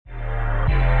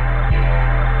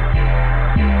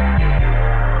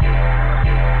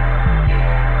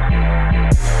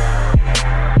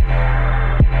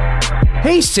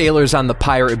Hey sailors on the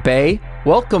Pirate Bay,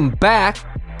 welcome back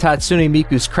to Hatsune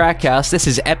Miku's Crack House. This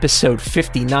is episode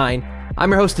 59.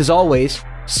 I'm your host as always,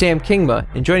 Sam Kingma,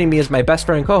 and joining me is my best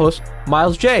friend and co-host,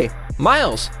 Miles J.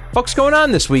 Miles, what's going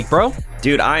on this week, bro?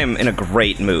 Dude, I am in a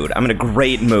great mood. I'm in a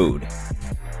great mood.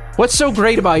 What's so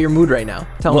great about your mood right now?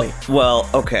 Tell me. Well,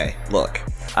 okay, look.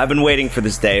 I've been waiting for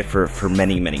this day for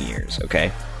many, many years,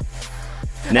 okay?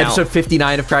 Now, episode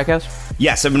 59 of Crack House?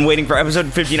 Yes, I've been waiting for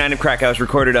episode 59 of Crack House,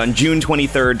 recorded on June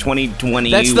 23rd, 2021.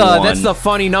 That's the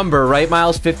funny number, right,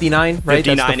 Miles? 59, right?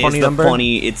 59 that's the funny is the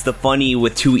number? it's the funny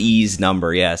with two E's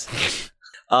number, yes.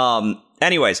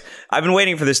 Anyways, I've been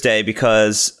waiting for this day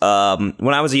because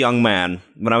when I was a young man,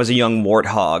 when I was a young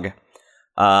warthog,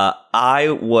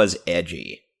 I was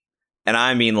edgy. And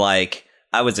I mean, like,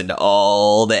 I was into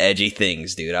all the edgy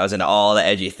things, dude. I was into all the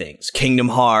edgy things. Kingdom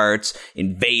Hearts,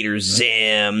 Invader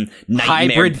Zim,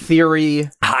 Nightmare...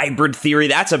 Hybrid Theory,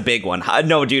 that's a big one.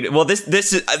 No, dude, well, this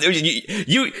is...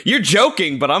 You're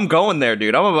joking, but I'm going there,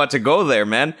 dude. I'm about to go there,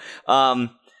 man.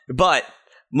 But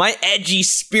my edgy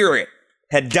spirit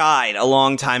had died a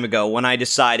long time ago when I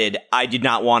decided I did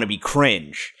not want to be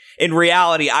cringe. In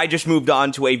reality, I just moved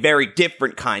on to a very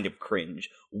different kind of cringe.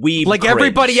 Like cringe.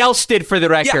 Everybody else did, for the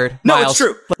record. Yeah, no, Miles. It's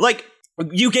true. Like,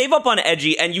 you gave up on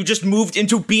edgy and you just moved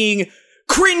into being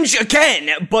cringe again,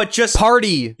 but just...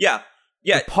 Party. Yeah.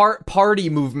 The party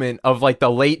movement of, like, the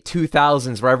late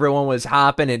 2000s where everyone was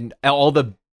hopping and all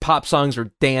the pop songs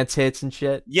were dance hits and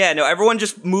shit. Yeah, no, everyone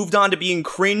just moved on to being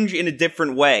cringe in a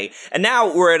different way. And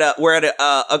now we're at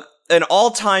an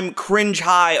all-time cringe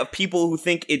high of people who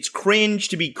think it's cringe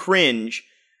to be cringe,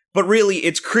 but really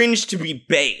it's cringe to be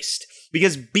based.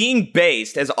 Because being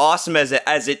based, as awesome as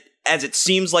it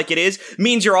seems like it is,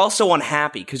 means you're also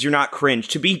unhappy because you're not cringe.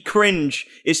 To be cringe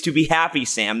is to be happy,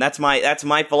 Sam. That's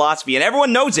my philosophy, and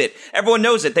everyone knows it. Everyone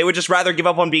knows it. They would just rather give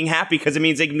up on being happy because it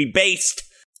means they can be based.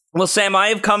 Well, Sam, I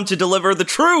have come to deliver the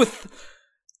truth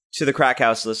to the Crack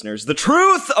House listeners. The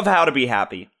truth of how to be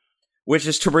happy, which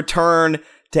is to return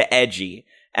to edgy.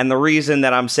 And the reason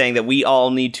that I'm saying that we all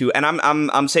need to, and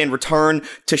I'm saying return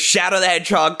to Shadow the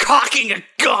Hedgehog cocking a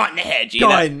gun, edgy.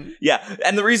 Yeah,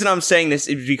 and the reason I'm saying this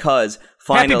is because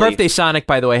finally... Happy birthday, Sonic,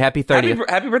 by the way. Happy 30th.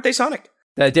 Happy birthday, Sonic.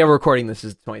 The day we're recording this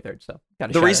is the 23rd, so...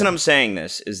 The reason I'm saying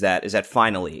this is that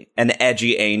finally an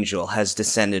edgy angel has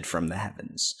descended from the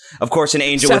heavens. Of course, an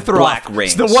angel with black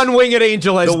rings. The one-winged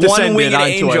angel has descended onto us. The one-winged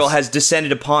angel has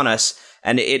descended upon us,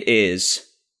 and it is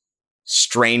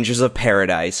Strangers of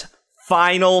Paradise.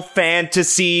 Final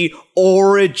Fantasy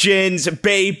Origins,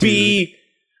 baby! Dude.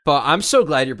 But I'm so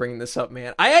glad you're bringing this up,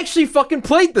 man. I actually fucking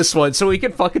played this one, so we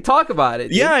can fucking talk about it.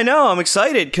 Dude. Yeah, I know. I'm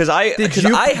excited, because Did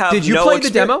you play the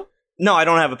demo? No, I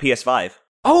don't have a PS5.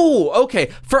 Oh,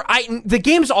 okay. The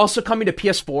game's also coming to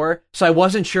PS4, so I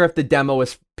wasn't sure if the demo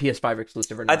was PS5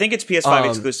 exclusive or not. I think it's PS5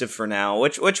 exclusive for now,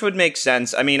 which would make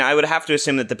sense. I mean, I would have to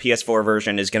assume that the PS4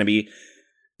 version is going to be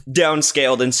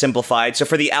downscaled and simplified. So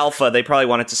for the alpha, they probably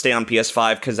want it to stay on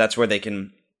PS5 because that's where they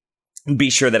can be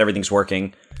sure that everything's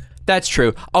working. That's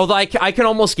true. Although I can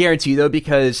almost guarantee, though,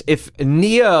 because if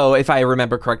Neo, if I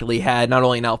remember correctly, had not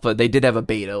only an alpha, they did have a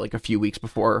beta like a few weeks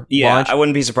before launch. I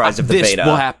wouldn't be surprised if the beta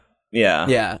will happen.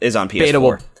 Yeah, is on PS4. Beta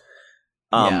will,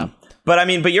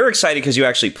 But you're excited because you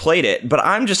actually played it, but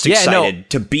I'm just excited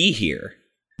to be here.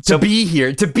 To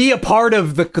be a part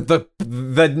of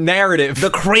the narrative. The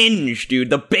cringe,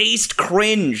 dude. The based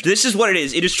cringe. This is what it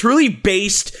is. It is truly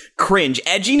based cringe.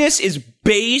 Edginess is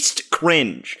based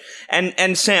cringe.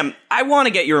 And Sam, I want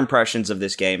to get your impressions of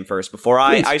this game first before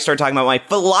I start talking about my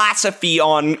philosophy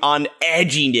on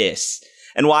edginess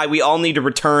and why we all need to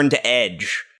return to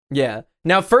edge. Yeah.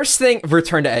 Now, first thing,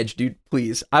 return to edge, dude,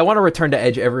 please. I want to return to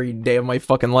edge every day of my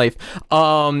fucking life.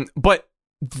 But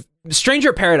Stranger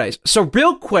of Paradise. So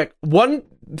real quick, one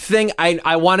thing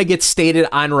I want to get stated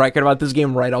on record about this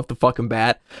game right off the fucking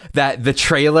bat, that the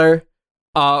trailer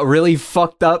really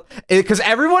fucked up. Because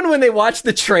everyone, when they watched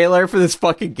the trailer for this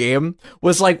fucking game,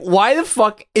 was like, why the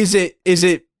fuck is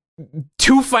it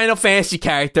two Final Fantasy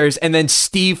characters and then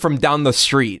Steve from down the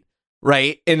street?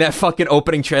 Right? In that fucking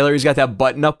opening trailer, he's got that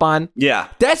button up on. Yeah.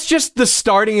 That's just the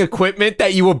starting equipment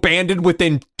that you abandoned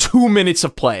within 2 minutes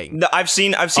of playing. I've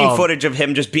seen footage of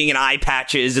him just being in eye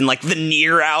patches and like the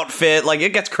Nier outfit. Like,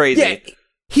 it gets crazy. Yeah.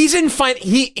 He's in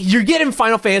you're getting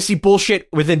Final Fantasy bullshit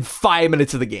within 5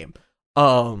 minutes of the game.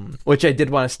 Which I did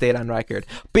want to state on record.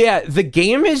 But yeah, the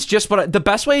game is just the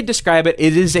best way to describe it,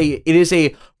 it is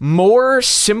a more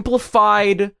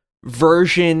simplified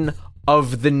version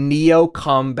of the Neo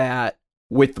combat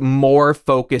with more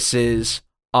focuses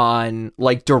on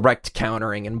like direct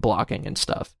countering and blocking and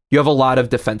stuff. You have a lot of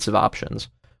defensive options,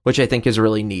 which I think is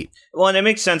really neat. Well, and it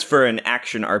makes sense for an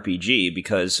action RPG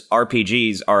because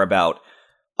RPGs are about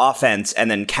offense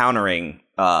and then countering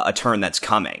a turn that's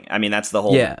coming. I mean, that's the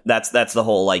whole that's the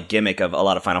whole like gimmick of a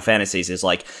lot of Final Fantasies is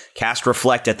like cast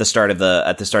reflect at the start of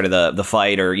the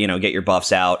fight, or get your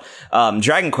buffs out.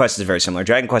 Dragon Quest is very similar.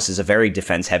 Dragon Quest is a very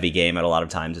defense heavy game at a lot of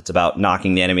times. It's about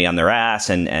knocking the enemy on their ass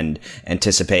and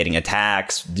anticipating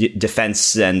attacks,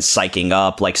 defense, and psyching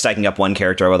up one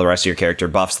character while the rest of your character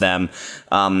buffs them.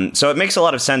 So it makes a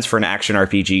lot of sense for an action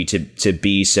RPG to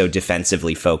be so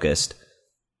defensively focused.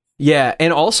 Yeah,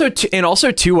 and also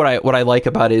too, what I like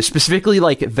about it is specifically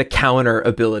like the counter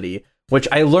ability, which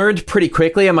I learned pretty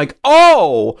quickly. I'm like,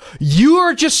 oh, you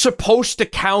are just supposed to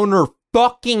counter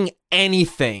fucking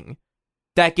anything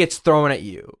that gets thrown at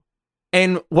you.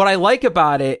 And what I like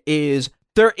about it is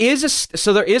there is a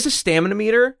stamina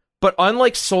meter, but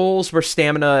unlike Souls where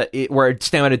stamina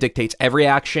dictates every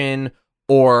action,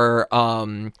 or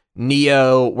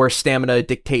Neo where stamina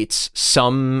dictates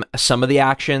some of the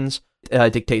actions.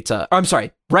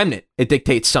 Remnant. It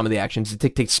dictates some of the actions. It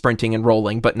dictates sprinting and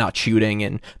rolling, but not shooting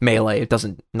and melee. It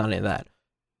doesn't, none of that.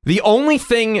 The only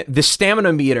thing the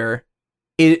stamina meter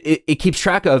it keeps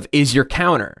track of is your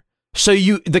counter. So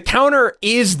the counter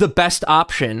is the best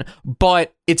option,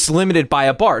 but it's limited by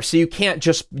a bar. So you can't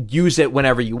just use it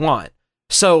whenever you want.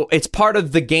 So it's part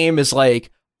of the game is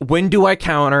like, when do I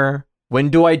counter? When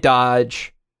do I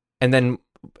dodge? And then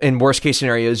in worst case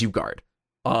scenarios, you guard.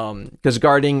 Because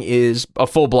guarding is a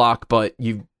full block, but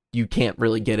you can't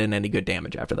really get in any good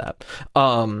damage after that.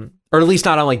 Or at least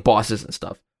not on like bosses and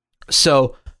stuff.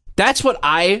 So that's what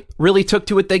I really took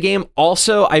to with the game.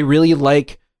 Also, I really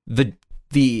like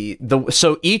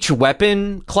so each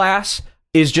weapon class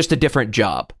is just a different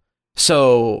job.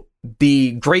 So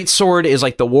the great sword is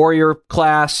like the warrior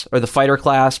class or the fighter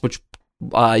class, which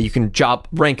you can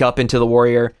rank up into the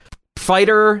warrior.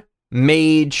 Fighter,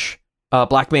 mage,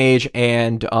 Black Mage,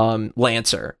 and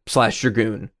Lancer /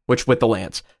 Dragoon, which with the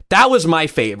Lance. That was my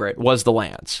favorite, was the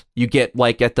Lance. You get,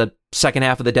 like, at the second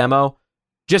half of the demo,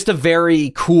 just a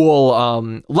very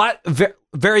cool,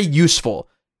 very useful.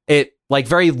 It, like,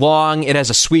 very long, it has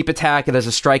a sweep attack, it has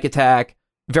a strike attack,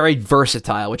 very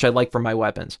versatile, which I like for my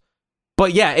weapons.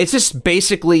 But yeah, it's just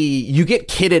basically, you get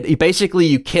kitted,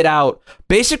 you kit out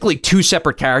basically 2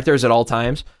 separate characters at all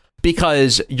times.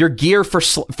 Because your gear for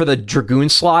the Dragoon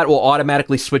slot will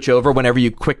automatically switch over whenever you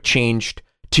quick changed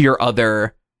to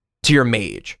your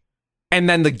mage. And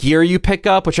then the gear you pick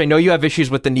up, which I know you have issues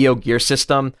with the Neo gear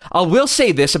system. I will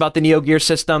say this about the Neo gear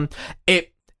system.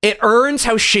 It earns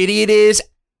how shitty it is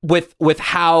with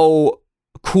how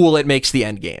cool it makes the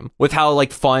end game. With how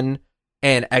like fun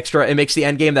and extra it makes the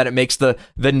end game, that it makes the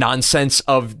nonsense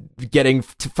of getting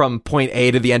from point A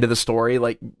to the end of the story,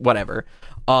 like whatever.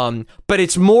 But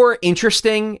it's more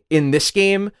interesting in this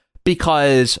game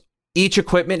because each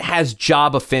equipment has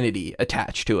job affinity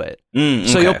attached to it.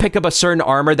 So you'll pick up a certain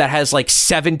armor that has like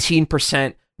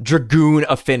 17% Dragoon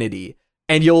affinity,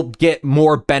 and you'll get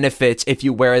more benefits if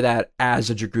you wear that as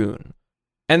a Dragoon.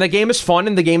 And the game is fun,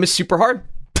 and the game is super hard.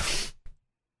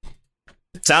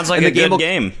 Sounds like a good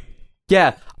game.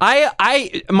 Yeah.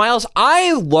 Miles,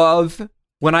 I love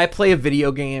when I play a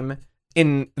video game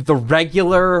in the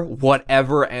regular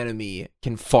whatever enemy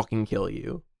can fucking kill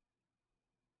you.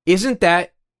 Isn't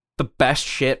that the best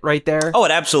shit right there? Oh,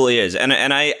 it absolutely is. And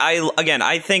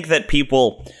I think that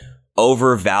people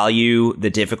overvalue the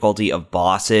difficulty of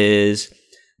bosses,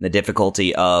 the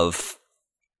difficulty of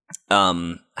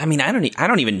I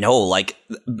don't even know, like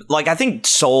I think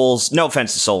Souls, no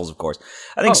offense to Souls, of course.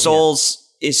 I think Souls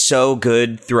is so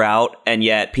good throughout, and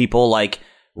yet people like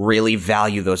really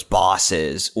value those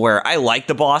bosses, where I like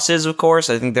the bosses, of course.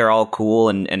 I think they're all cool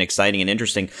and exciting and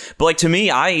interesting. But like to me,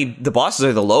 the bosses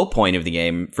are the low point of the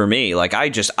game for me. Like I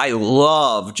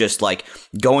love just like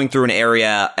going through an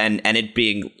area and it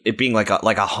being like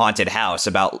a haunted house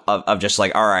of just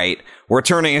like, all right, we're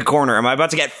turning a corner. Am I about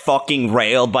to get fucking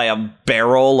railed by a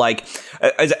barrel? Like,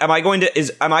 am I going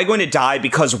to die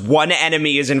because one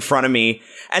enemy is in front of me,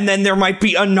 and then there might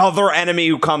be another enemy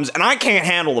who comes, and I can't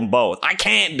handle them both. I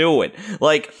can't do it.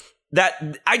 Like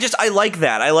that. I like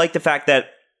that. I like the fact that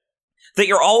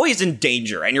you're always in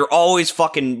danger, and you're always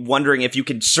fucking wondering if you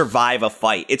can survive a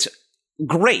fight. It's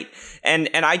great, and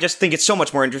I just think it's so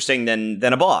much more interesting than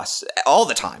a boss all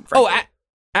the time. Frankly.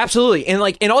 Absolutely.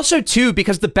 And also too,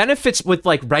 because the benefits with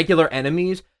like regular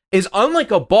enemies is,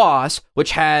 unlike a boss,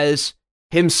 which has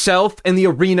himself in the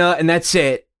arena and that's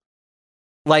it,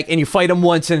 like, and you fight him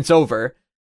once and it's over.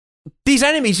 These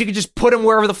enemies, you can just put them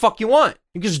wherever the fuck you want.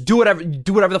 You can just do whatever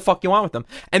the fuck you want with them.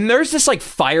 And there's this like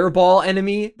fireball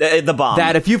enemy, the bomb,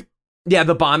 that if you Yeah,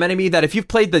 the bomb enemy. That if you've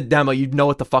played the demo, you know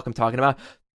what the fuck I'm talking about.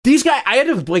 These guys, I had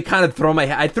to like kind of throw my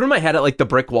head. I threw my head at like the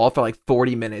brick wall for like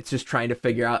 40 minutes, just trying to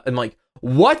figure out. And like,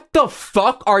 what the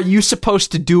fuck are you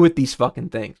supposed to do with these fucking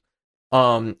things?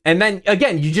 And then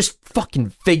again, you just fucking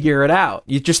figure it out.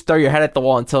 You just throw your head at the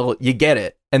wall until you get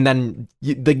it, and then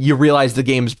you realize the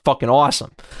game's fucking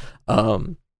awesome.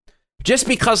 Just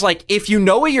because like if you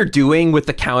know what you're doing with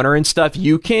the counter and stuff,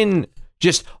 you can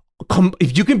just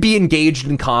you can be engaged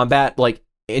in combat like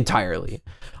entirely.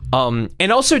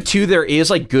 And also too, there is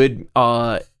like good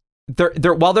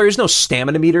there while there is no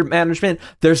stamina meter management,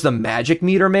 there's the magic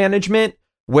meter management.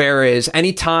 Whereas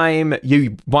anytime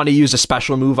you want to use a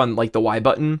special move on like the Y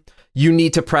button, you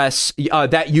need to press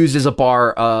that uses a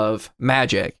bar of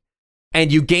magic. And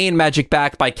you gain magic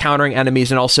back by countering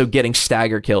enemies and also getting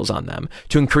stagger kills on them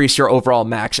to increase your overall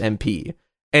max MP.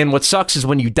 And what sucks is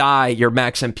when you die, your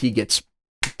max MP gets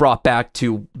brought back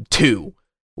to 2,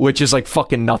 which is like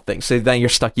fucking nothing. So then you're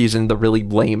stuck using the really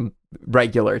lame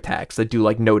regular attacks that do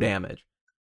like no damage.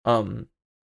 But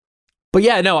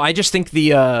yeah, no, I just think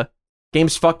the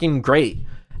game's fucking great.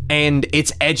 And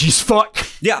it's edgy as fuck.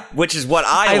 Yeah, which is what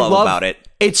I love about it.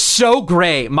 It's so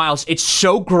gray, Miles. It's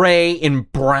so gray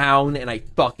and brown, and I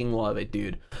fucking love it,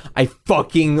 dude. I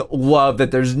fucking love that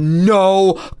there's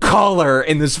no color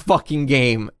in this fucking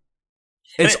game.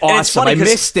 It's awesome. I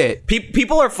missed it.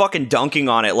 People are fucking dunking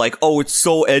on it like, oh, it's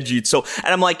so edgy. It's so...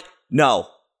 And I'm like, no.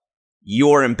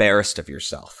 You're embarrassed of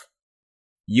yourself.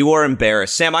 You are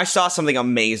embarrassed. Sam, I saw something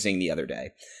amazing the other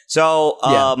day. So,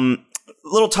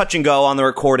 little touch and go on the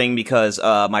recording because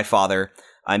my father...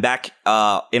 I'm back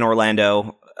in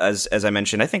Orlando, as I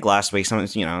mentioned, I think last week,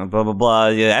 something, you know, blah, blah, blah.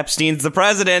 Yeah, Epstein's the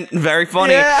president. Very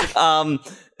funny.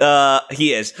 Yeah.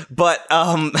 He is. But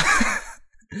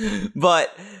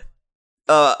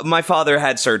my father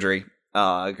had surgery,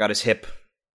 got his hip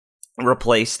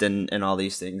replaced and all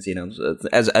these things, you know,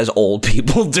 as old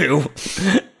people do.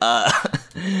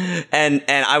 And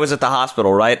I was at the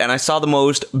hospital, right? And I saw the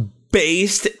most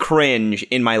based cringe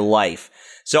in my life.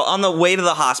 So on the way to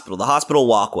the hospital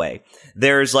walkway,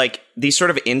 there's like these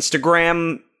sort of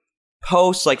Instagram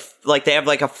posts, like they have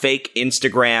like a fake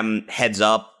Instagram heads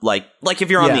up, like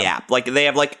if you're on the app, like they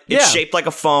have like, it's shaped like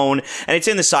a phone and it's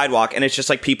in the sidewalk and it's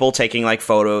just like people taking like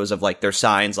photos of like their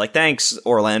signs, like thanks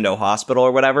Orlando Hospital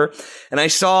or whatever. And I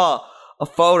saw a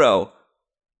photo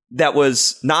that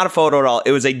was not a photo at all.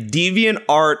 It was a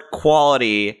DeviantArt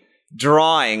quality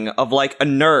drawing of like a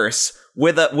nurse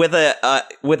with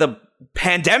a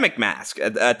pandemic mask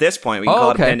at this point. We can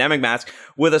call it a pandemic mask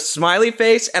with a smiley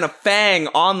face and a fang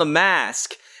on the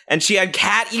mask. And she had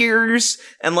cat ears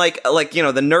and like, you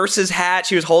know, the nurse's hat.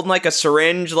 She was holding like a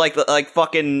syringe, like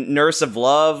fucking Nurse of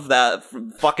Love, that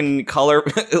fucking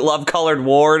love colored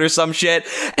ward or some shit.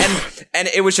 And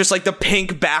it was just like the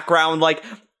pink background, like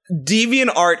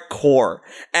DeviantArt core.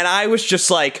 And I was just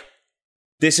like,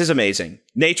 this is amazing.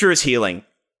 Nature is healing.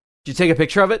 Did you take a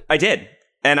picture of it? I did.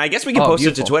 And I guess we can post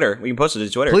it to Twitter. We can post it to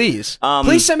Twitter. Please.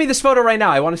 Please send me this photo right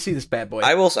now. I want to see this bad boy.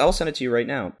 I will send it to you right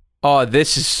now.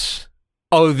 This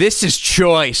is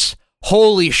choice.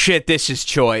 Holy shit, this is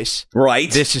choice.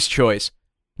 Right? This is choice.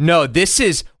 No, this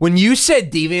is... When you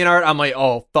said DeviantArt, I'm like,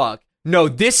 oh, fuck. No,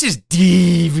 this is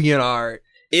DeviantArt.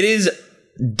 It is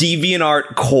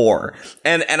DeviantArt core.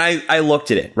 And I looked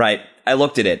at it, right? I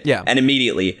looked at it. Yeah. And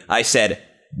immediately I said,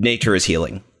 nature is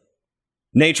healing.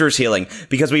 Nature is healing,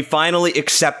 because we finally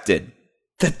accepted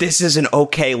that this is an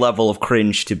okay level of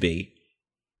cringe to be.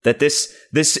 That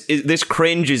this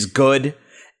cringe is good,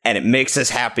 and it makes us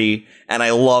happy, and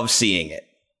I love seeing it.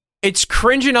 It's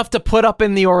cringe enough to put up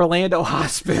in the Orlando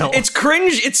hospital. It's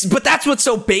cringe, but that's what's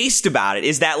so based about it,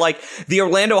 is that, like, the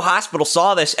Orlando hospital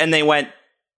saw this, and they went,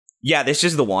 yeah, this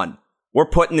is the one. We're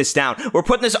putting this down. We're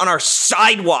putting this on our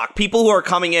sidewalk. People who are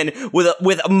coming in with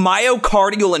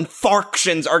myocardial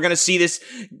infarctions are going to see this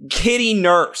kitty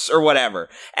nurse or whatever.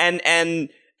 And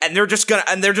they're just going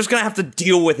to have to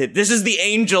deal with it. This is the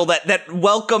angel that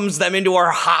welcomes them into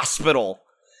our hospital.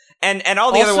 And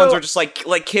all the other ones are just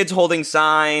like kids holding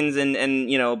signs and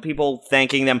you know, people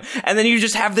thanking them. And then you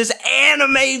just have this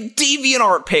anime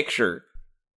DeviantArt picture.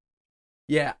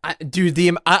 Yeah, dude,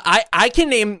 I can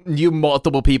name you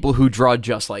multiple people who draw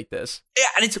just like this. Yeah,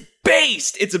 and it's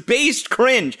based. It's a based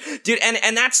cringe. Dude,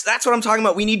 and that's what I'm talking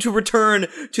about. We need to return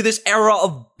to this era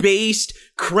of based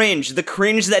cringe. The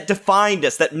cringe that defined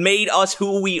us, that made us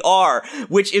who we are.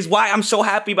 Which is why I'm so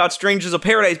happy about Strangers of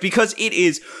Paradise, because it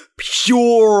is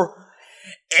pure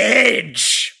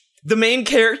edge. The main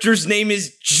character's name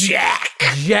is Jack.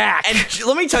 And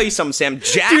let me tell you something, Sam.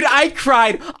 Jack. Dude, I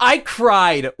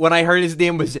cried when I heard his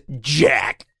name was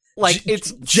Jack. Like,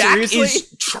 it's Jack seriously?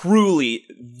 is truly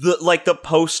the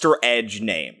poster Edge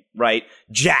name, right?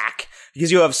 Jack.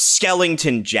 Because you have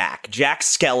Skellington Jack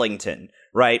Skellington,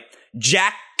 right?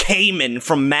 Jack Kamen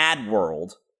from Mad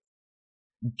World.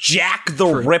 Jack the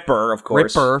Ripper, of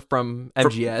course. Ripper from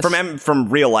MGS. From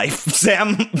real life,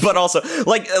 Sam. But also,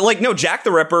 no, Jack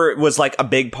the Ripper was, like, a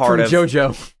big part from of...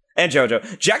 JoJo. And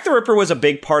JoJo. Jack the Ripper was a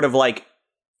big part of, like,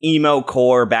 emo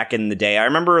core back in the day. I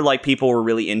remember, like, people were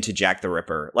really into Jack the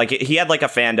Ripper. Like, he had, like, a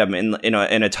fandom in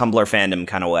a Tumblr fandom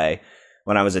kind of way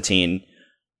when I was a teen.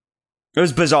 It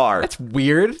was bizarre. That's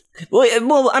weird.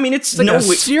 Well, I mean, it's like a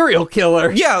serial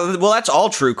killer. Yeah, well, that's all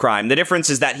true crime. The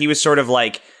difference is that he was sort of,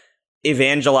 like,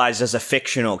 evangelized as a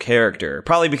fictional character,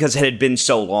 probably because it had been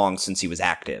so long since he was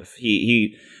active.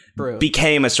 He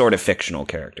became a sort of fictional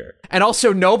character, and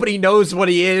also nobody knows what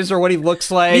he is or what he looks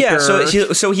like. Yeah,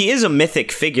 so he is a mythic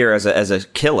figure as a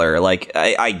killer. Like,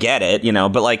 I get it, you know,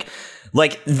 but like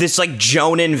this, like,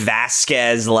 Jonan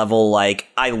Vasquez level, like,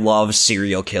 I love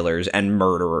serial killers and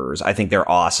murderers. I think they're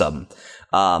awesome.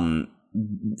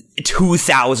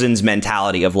 2000s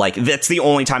mentality of, like, that's the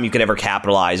only time you could ever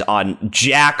capitalize on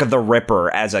Jack the Ripper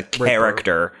as a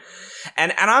character.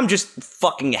 And I'm just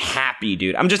fucking happy,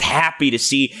 dude. I'm just happy to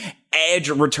see Edge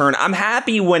return. I'm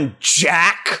happy when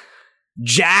Jack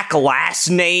last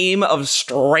name of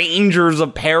Strangers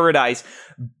of Paradise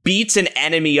beats an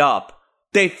enemy up.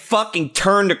 They fucking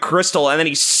turn to crystal and then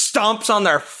he stomps on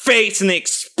their face and they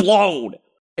explode.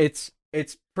 It's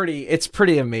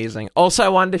pretty amazing. Also, I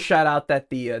wanted to shout out that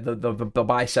the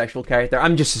bisexual character.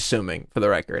 I'm just assuming, for the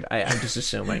record. I'm just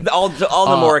assuming. all the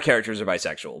Nomura characters are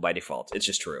bisexual by default. It's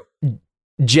just true.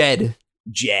 Jed.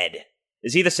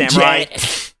 Is he the samurai?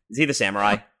 Is he the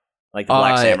samurai? Like the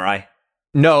Black Samurai?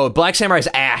 No, Black Samurai's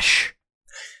Ash.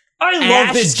 I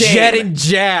love this game. Jed and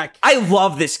Jack. I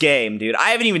love this game, dude.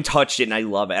 I haven't even touched it, and I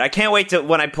love it. I can't wait to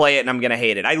when I play it, and I'm gonna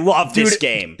hate it. I love this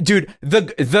game, dude.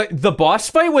 The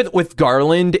boss fight with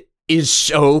Garland is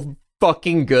so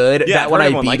fucking good that when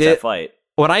I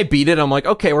beat it, I'm like,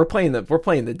 okay, we're playing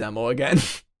the demo again.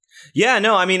 Yeah,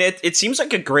 no, I mean, it seems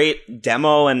like a great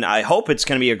demo, and I hope it's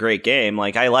going to be a great game.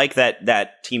 Like, I like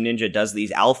that Team Ninja does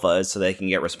these alphas so they can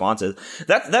get responses.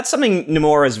 That's something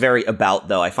Nomura is very about,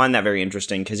 though. I find that very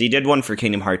interesting, because he did one for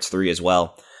Kingdom Hearts 3 as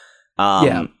well.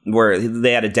 Where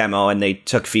they had a demo, and they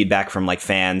took feedback from, like,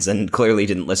 fans, and clearly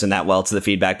didn't listen that well to the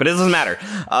feedback, but it doesn't matter.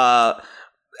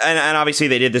 And obviously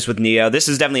they did this with Neo. This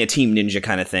is definitely a Team Ninja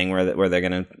kind of thing where they're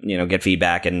gonna, you know, get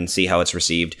feedback and see how it's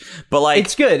received. But, like,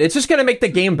 it's good. It's just gonna make the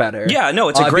game better. Yeah, no,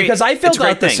 it's a great because I filled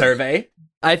out the survey.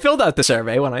 I filled out the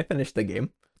survey when I finished the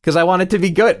game because I want it to be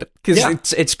good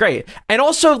because it's great. And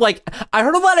also, like, I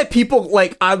heard a lot of people,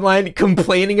 like, online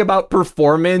complaining about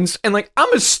performance, and, like,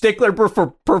 I'm a stickler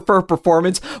for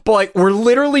performance, but, like, we're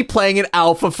literally playing an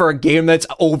alpha for a game that's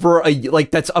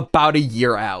that's about a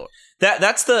year out.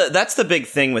 That's the big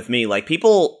thing with me. Like,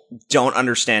 people don't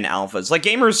understand alphas. Like,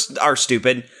 gamers are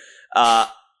stupid.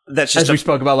 That's just we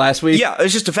spoke about last week. Yeah,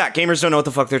 it's just a fact. Gamers don't know what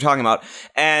the fuck they're talking about.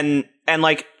 And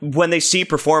like, when they see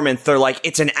performance, they're like,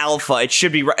 it's an alpha. It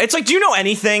should be right. It's like, do you know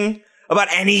anything about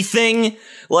anything?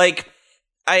 Like,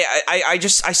 I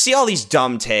see all these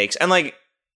dumb takes, and, like,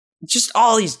 just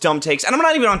all these dumb takes, and I'm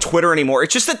not even on Twitter anymore.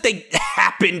 It's just that they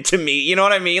happen to me. You know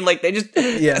what I mean? Like, they just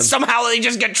somehow they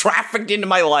just get trafficked into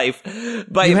my life.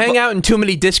 But you hang out in too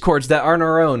many Discords that aren't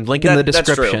our own. Link in the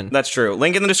description. That's true.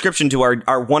 Link in the description to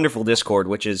our wonderful Discord,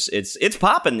 which is it's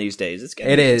popping these days. It's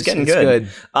getting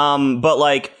good. But,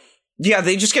 like, yeah,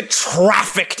 they just get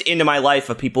trafficked into my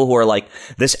life of people who are like,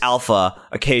 this alpha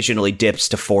occasionally dips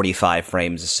to 45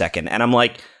 frames a second, and I'm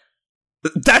like,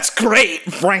 that's great,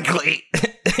 frankly.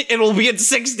 It'll be at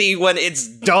 60 when it's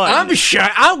done.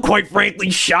 I'm quite frankly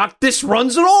shocked this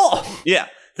runs at all. Yeah.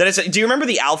 Do you remember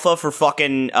the alpha for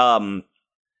fucking,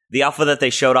 the alpha that they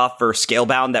showed off for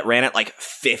Scalebound that ran at, like,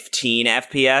 15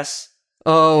 FPS?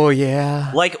 Oh,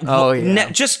 yeah. Like,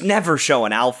 just never show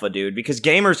an alpha, dude, because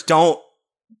gamers don't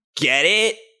get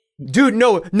it. Dude,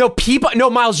 no,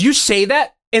 Miles, you say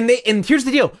that. And here's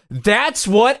the deal. That's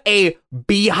what a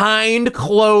behind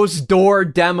closed door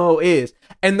demo is.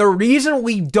 And the reason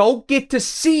we don't get to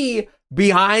see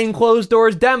behind closed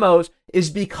doors demos is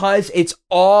because it's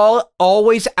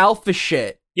always alpha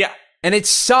shit. Yeah. And it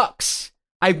sucks.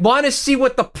 I want to see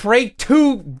what the Prey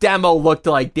 2 demo looked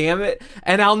like, damn it.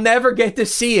 And I'll never get to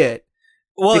see it.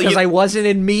 Well, because I wasn't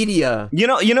in media. You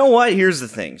know what? Here's the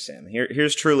thing, Sam.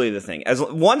 Here's truly the thing.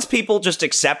 Once people just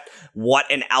accept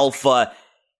what an alpha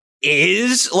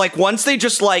is, like, once they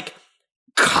just, like,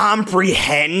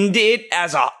 comprehend it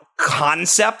as a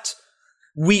concept,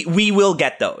 we will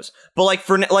get those. But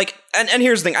like and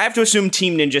here's the thing, I have to assume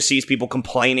Team Ninja sees people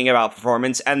complaining about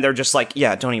performance and they're just like,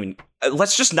 yeah, don't even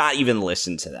let's just not even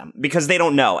listen to them because they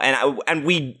don't know, and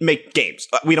we make games,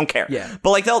 we don't care. Yeah.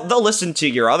 But like they'll listen to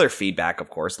your other feedback, of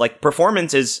course. Like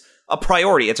performance is a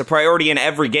priority. It's a priority in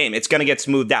every game. It's gonna get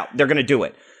smoothed out. They're gonna do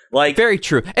it. Like, very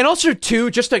true. And also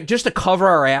too, just to cover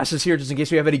our asses here, just in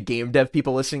case we have any game dev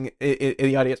people listening in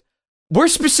the audience. We're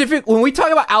specific when we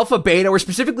talk about alpha beta, we're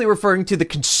specifically referring to the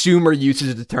consumer usage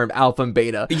of the term alpha and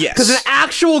beta. Yes. Because an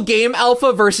actual game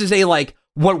alpha versus a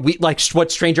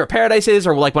what Stranger of Paradise is,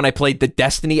 or like when I played the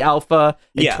Destiny alpha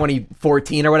in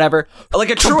 2014 or whatever.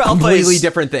 Like a true alpha completely is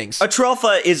different things. A true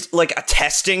alpha is like a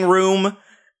testing room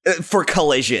for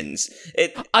collisions.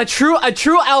 A true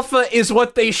alpha is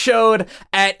what they showed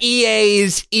at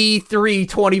EA's E3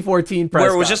 2014 press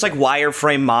where it was just like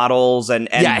wireframe models and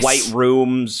yes. white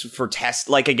rooms for test.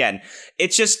 Like, again,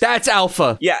 it's just that's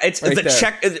alpha. Yeah, it's right the there.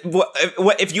 check.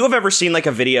 If you have ever seen like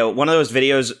a video, one of those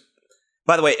videos,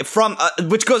 by the way, from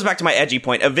which goes back to my edgy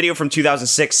point, a video from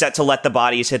 2006 set to let the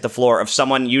bodies hit the floor of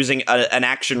someone using an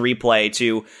action replay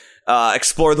to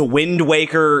explore the Wind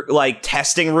Waker like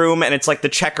testing room, and it's like the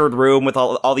checkered room with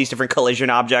all these different collision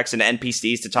objects and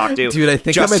NPCs to talk to. Dude, I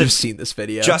think I might have seen this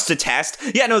video just to test.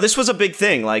 Yeah, no, this was a big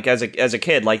thing. Like as a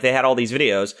kid, like they had all these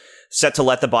videos set to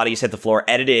let the bodies hit the floor,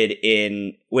 edited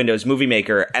in Windows Movie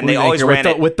Maker, and they always ran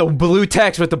it with the blue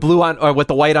text, with the blue on or with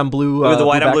the white on blue, with the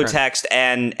white on blue background. text,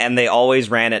 and they always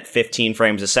ran at 15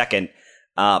 frames a second.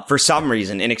 For some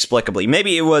reason, inexplicably.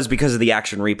 Maybe it was because of the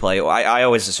action replay. I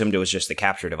always assumed it was just the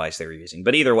capture device they were using.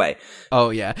 But either way. Oh,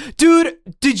 yeah. Dude,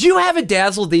 did you have a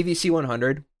Dazzle DVC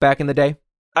 100 back in the day?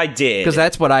 I did. Because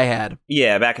that's what I had.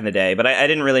 Yeah, back in the day. But I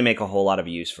didn't really make a whole lot of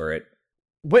use for it.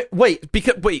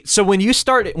 Wait. So when you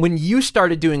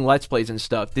started doing Let's Plays and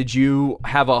stuff, did you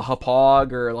have a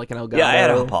Hapog or like an Elgato? Yeah, I had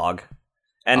a Hapog.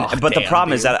 But the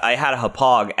problem is that I had a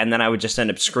Hapog, and then I would just end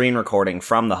up screen recording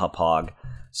from the Hapog.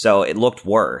 So it looked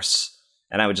worse,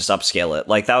 and I would just upscale it.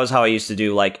 Like, that was how I used to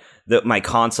do, like, my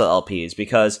console LPs,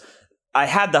 because I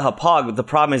had the Hapog. The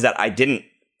problem is that I didn't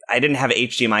have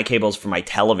HDMI cables for my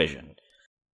television.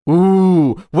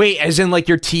 Ooh, wait, as in, like,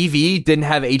 your TV didn't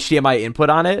have HDMI input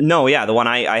on it? No, yeah, the one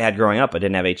I had growing up, I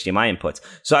didn't have HDMI inputs.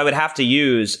 So I would have to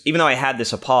use, even though I had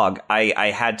this Hapog, I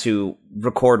had to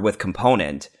record with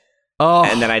Component. Oh.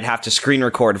 And then I'd have to screen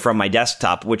record from my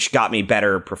desktop, which got me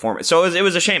better performance. So it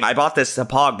was a shame. I bought this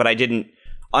Hapog, but I didn't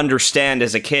understand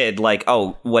as a kid, like,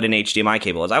 oh, what an HDMI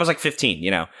cable is. I was like 15,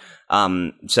 you know?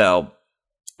 So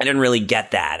I didn't really get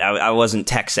that. I wasn't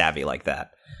tech savvy like that.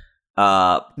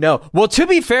 No. Well, to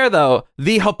be fair, though,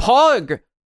 the Hapog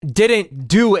didn't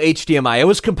do HDMI. It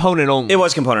was component only. It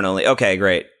was component only. Okay,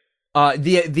 great.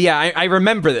 I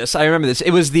remember this.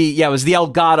 It was the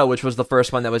Elgato, which was the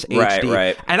first one that was HD.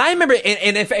 Right. And I remember,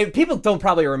 and if people don't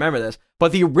probably remember this,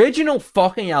 but the original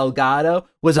fucking Elgato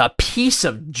was a piece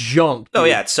of junk. Dude, oh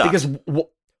yeah, it sucks.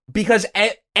 Because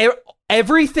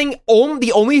everything,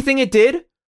 the only thing it did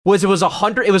was it was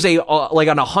like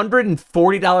an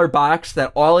 $140 box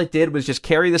that all it did was just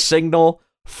carry the signal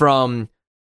from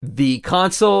the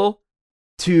console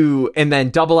and then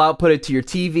double output it to your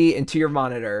TV and to your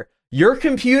monitor. Your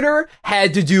computer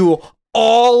had to do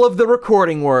all of the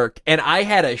recording work, and I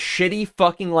had a shitty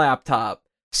fucking laptop.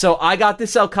 So I got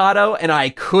this Elgato, and I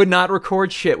could not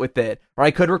record shit with it. Or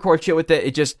I could record shit with it.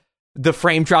 It just, the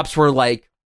frame drops were like,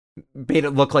 made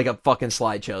it look like a fucking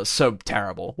slideshow. So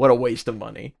terrible. What a waste of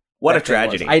money. What a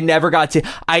tragedy. I never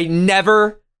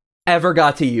ever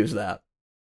got to use that.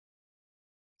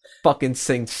 Fucking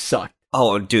thing sucked.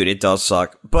 Oh, dude, it does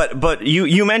suck. But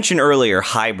you mentioned earlier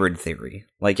hybrid theory,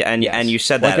 like, and you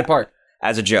said that Linkin Park.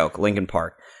 As a joke, Linkin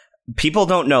Park. People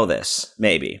don't know this,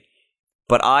 maybe,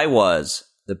 but I was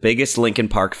the biggest Linkin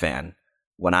Park fan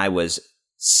when I was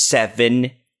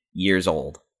 7 years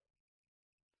old.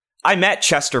 I met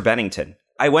Chester Bennington.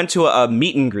 I went to a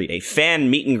meet and greet, a fan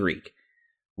meet and greet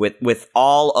with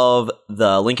all of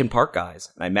the Linkin Park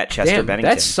guys. And I met Chester Bennington.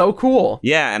 That's so cool.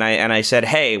 Yeah, and I said,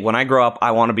 hey, when I grow up,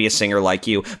 I want to be a singer like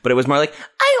you. But it was more like, when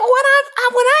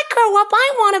I grow up,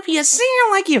 I want to be a singer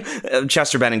like you.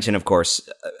 Chester Bennington, of course,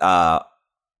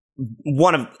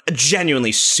 one of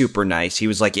genuinely super nice. He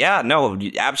was like, yeah, no,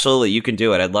 absolutely, you can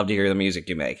do it. I'd love to hear the music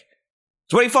you make.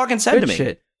 It's what he fucking said to me.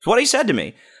 Shit. It's what he said to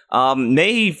me.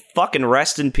 May he fucking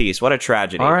rest in peace. What a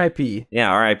tragedy. R.I.P. Yeah,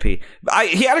 R.I.P.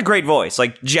 He had a great voice,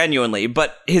 like, genuinely,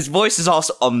 but his voice is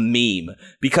also a meme,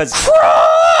 because...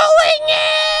 Crawling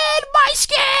in my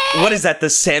skin! What is that, the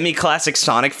Sammy Classic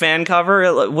Sonic fan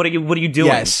cover? What are you doing?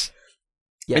 Yes.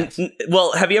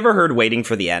 Well, have you ever heard Waiting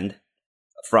for the End?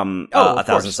 from Of A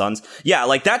Thousand course. Suns. Yeah,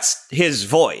 like that's his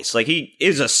voice. Like he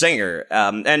is a singer.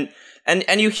 And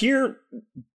you hear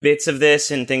bits of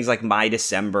this in things like My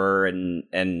December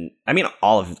and I mean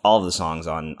all of the songs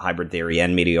on Hybrid Theory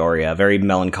and Meteoria, very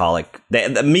melancholic.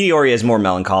 The Meteoria is more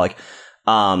melancholic.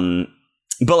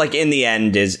 But like in the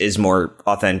end is more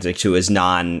authentic to his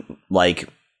non like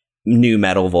new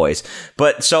metal voice.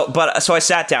 So I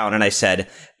sat down and I said,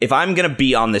 if I'm gonna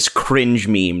be on this cringe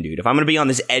meme, dude, if I'm gonna be on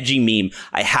this edgy meme,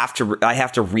 I have to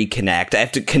reconnect. I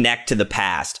have to connect to the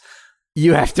past.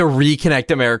 You have to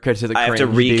reconnect America to the cringe. I have to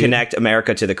reconnect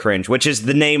America to the cringe, which is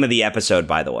the name of the episode,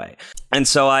 by the way. And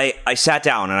so I sat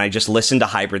down and I just listened to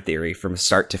Hybrid Theory from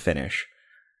start to finish.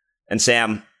 And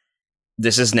Sam,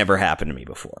 this has never happened to me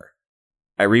before.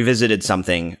 I revisited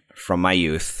something from my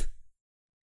youth,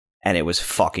 and it was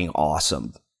fucking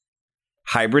awesome.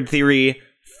 Hybrid Theory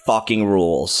fucking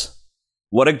rules.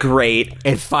 What a great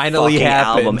It finally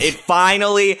happened. album. It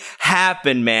finally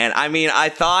happened, man. I mean, I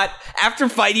thought after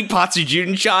fighting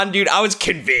Patsujun-chan, dude, I was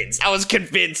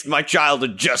convinced my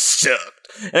childhood just sucked.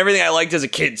 And everything I liked as a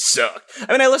kid sucked.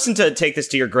 I mean, I listened to Take This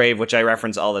to Your Grave, which I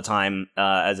reference all the time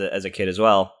as a kid as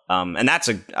well. And that's,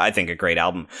 I think, a great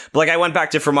album. But like, I went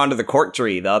back to From Under the Cork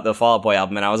Tree, the Fall Out Boy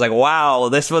album, and I was like, wow,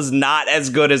 this was not as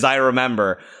good as I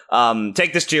remember.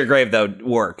 Take This to Your Grave, though,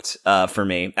 worked for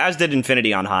me, as did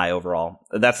Infinity on High overall.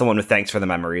 That's the one with Thanks for the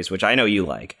Memories, which I know you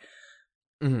like.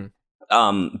 Mm-hmm.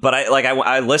 But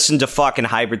I listened to fucking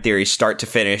Hybrid Theory start to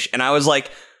finish, and I was like,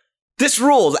 this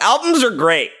rules. Albums are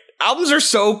great. Albums are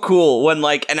so cool when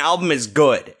like an album is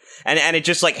good and it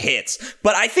just like hits.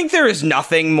 But I think there is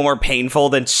nothing more painful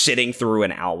than sitting through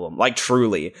an album, like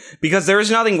truly, because there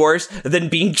is nothing worse than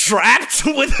being trapped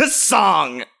with a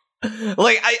song.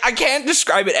 Like, I can't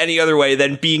describe it any other way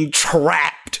than being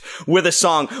trapped with a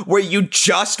song where you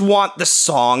just want the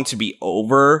song to be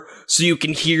over so you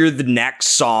can hear the next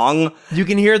song. You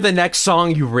can hear the next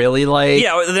song you really like.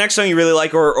 Yeah, or the next song you really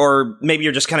like, or maybe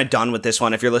you're just kind of done with this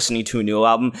one if you're listening to a new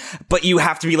album, but you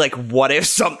have to be like, what if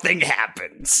something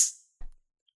happens?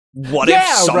 What if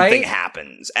something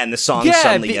happens and the song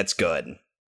suddenly gets good?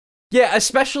 Yeah,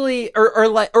 especially,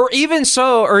 or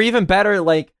even better,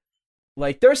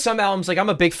 like there's some albums, like I'm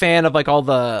a big fan of like all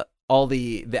the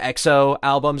EXO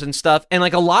albums and stuff, and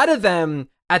like a lot of them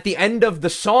at the end of the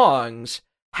songs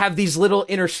have these little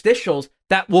interstitials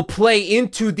that will play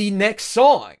into the next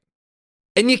song.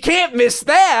 And you can't miss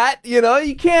that, you know,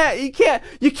 you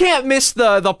can't miss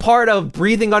the part of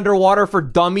Breathing Underwater for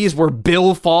Dummies where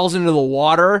Bill falls into the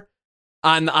water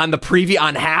on the preview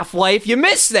on Half-Life. You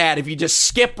miss that if you just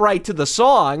skip right to the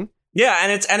song. Yeah,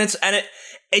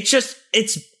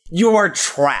 it's you are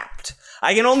trapped.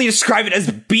 I can only describe it as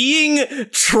being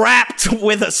trapped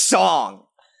with a song.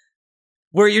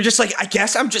 Where you're just like, I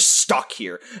guess I'm just stuck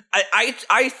here.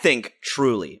 I think,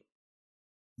 truly,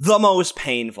 the most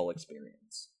painful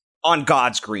experience on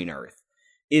God's green earth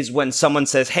is when someone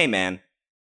says, hey man,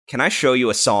 can I show you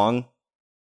a song?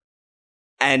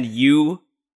 And you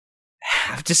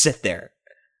have to sit there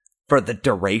for the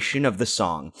duration of the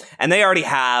song. And they already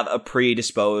have a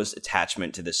predisposed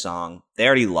attachment to the song. They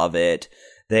already love it.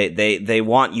 They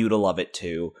want you to love it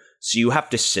too. So you have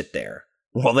to sit there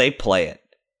while they play it.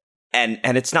 And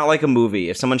it's not like a movie.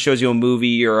 If someone shows you a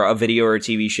movie or a video or a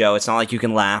TV show, it's not like you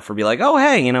can laugh or be like, oh,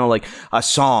 hey, you know, like a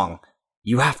song.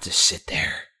 You have to sit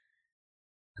there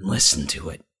and listen to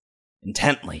it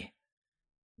intently.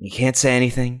 You can't say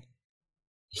anything.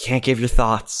 You can't give your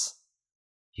thoughts.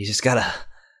 You just gotta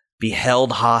be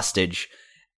held hostage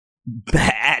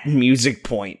at music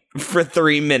point for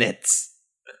 3 minutes.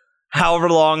 However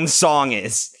long the song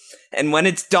is. And when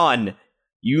it's done,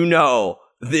 you know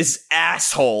this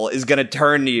asshole is gonna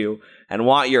turn to you and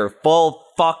want your full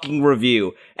fucking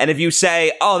review. And if you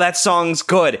say, oh, that song's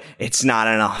good, it's not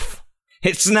enough.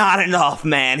 It's not enough,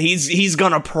 man. He's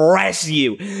gonna press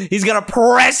you. He's gonna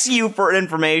press you for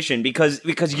information because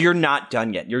you're not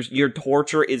done yet. Your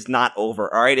torture is not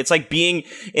over, all right? It's like being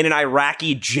in an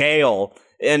Iraqi jail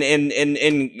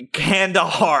in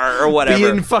Kandahar or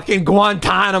whatever. Being fucking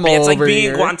Guantanamo. It's like being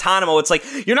here. Guantanamo. It's like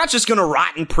you're not just gonna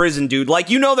rot in prison, dude.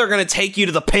 Like, you know, they're gonna take you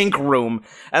to the pink room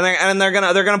and they're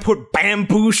gonna put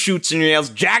bamboo shoots in your nails.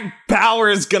 Jack Bauer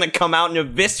is gonna come out and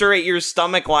eviscerate your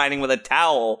stomach lining with a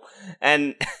towel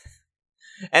and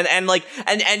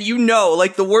you know,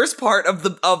 like, the worst part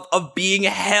of being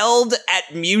held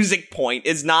at music point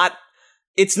is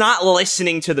it's not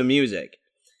listening to the music.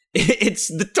 It's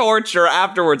the torture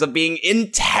afterwards of being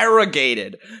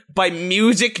interrogated by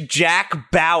Music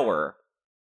Jack Bauer,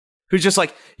 who's just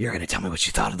like, you're gonna tell me what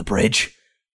you thought of the bridge?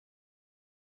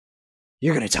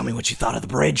 You're gonna tell me what you thought of the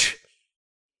bridge?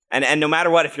 And no matter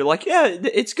what, if you're like, yeah,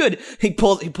 it's good, he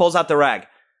pulls out the rag.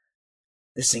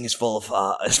 This thing is full of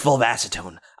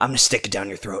acetone. I'm gonna stick it down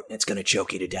your throat, and it's gonna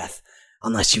choke you to death.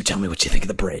 Unless you tell me what you think of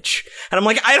the bridge. And I'm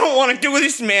like, I don't want to do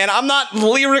this, man. I'm not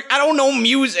lyric. I don't know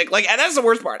music. Like, and that's the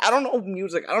worst part. I don't know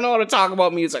music. I don't know how to talk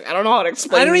about music. I don't know how to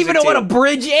explain. I don't even know what a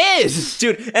bridge is,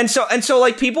 dude. And so,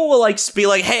 like, people will like be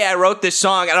like, "Hey, I wrote this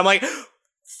song," and I'm like,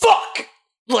 "Fuck!"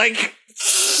 Like,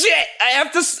 shit. I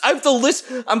have to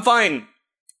listen. I'm fine.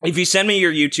 If you send me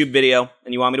your YouTube video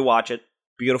and you want me to watch it,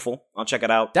 beautiful. I'll check it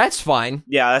out. That's fine.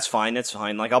 Yeah, that's fine. That's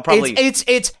fine. Like, I'll probably...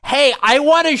 It's hey, I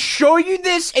want to show you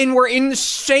this, and we're in the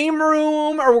same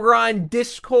room, or we're on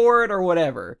Discord, or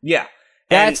whatever. Yeah.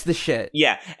 That's the shit.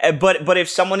 Yeah. But if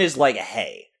someone is like,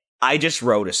 hey, I just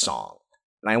wrote a song,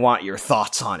 and I want your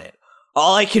thoughts on it,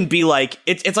 all I can be like...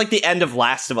 It's like the end of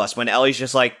Last of Us, when Ellie's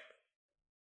just like,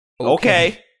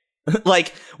 okay.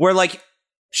 Like, where, like,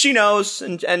 she knows,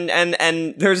 and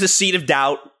there's a seed of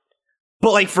doubt.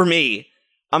 But, like, for me...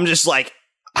 I'm just like,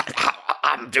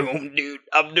 I'm doomed, dude.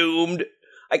 I'm doomed.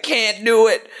 I can't do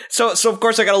it. So of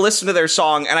course I gotta listen to their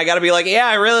song, and I gotta be like, yeah,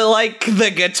 I really like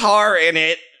the guitar in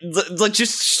it. Like,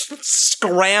 just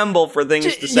scramble for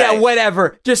things to say. Yeah,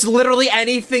 whatever. Just literally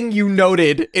anything you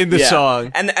noted in the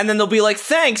song. And then they'll be like,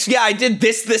 thanks. Yeah, I did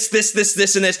this,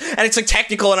 and this. And it's like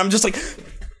technical, and I'm just like,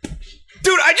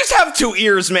 dude, I just have 2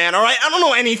 ears, man. All right, I don't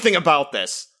know anything about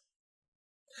this.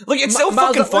 Like, it's so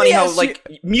fucking funny how, like,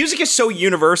 music is so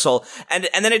universal, and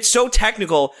then it's so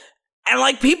technical, and,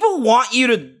 like, people want you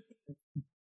to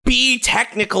be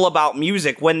technical about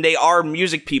music when they are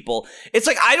music people. It's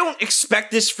like, I don't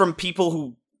expect this from people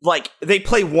who, like, they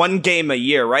play one game a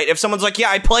year, right? If someone's like,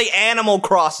 yeah, I play Animal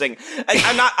Crossing,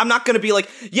 I'm not gonna be like,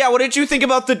 yeah, what did you think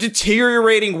about the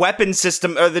deteriorating weapon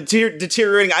system, or the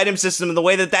deteriorating item system, and the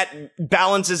way that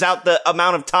balances out the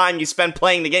amount of time you spend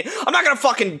playing the game? I'm not gonna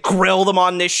fucking grill them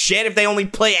on this shit if they only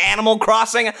play Animal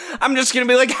Crossing. I'm just gonna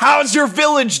be like, how's your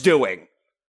village doing?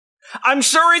 I'm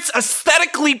sure it's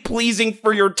aesthetically pleasing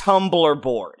for your Tumblr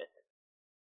board.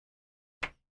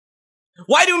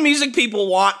 Why do music people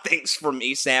want things from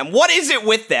me, Sam? What is it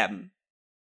with them?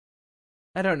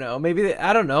 I don't know.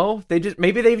 I don't know. They just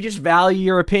value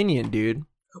your opinion, dude.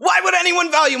 Why would anyone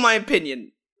value my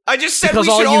opinion? I just said we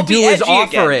should all be edgy again. Because all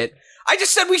you do is offer it. I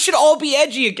just said we should all be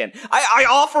edgy again. I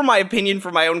offer my opinion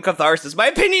for my own catharsis. My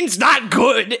opinion's not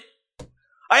good.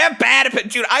 I have bad opinion.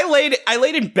 Dude, I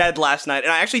laid in bed last night,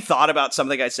 and I actually thought about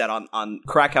something I said on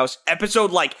Crack House, episode,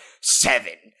 like,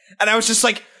 7. And I was just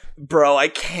like, bro, I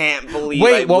can't believe.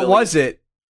 Wait, what was it?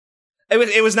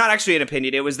 It was not actually an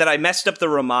opinion. It was that I messed up the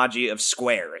Romaji of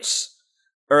squares,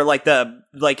 or like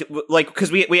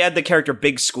because we had the character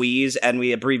Big Squeeze, and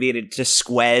we abbreviated to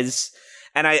Squez,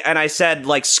 and I said,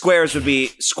 like, squares would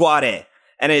be square,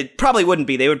 and it probably wouldn't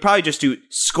be. They would probably just do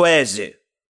squezu.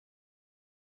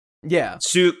 Yeah,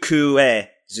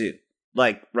 sukuezu,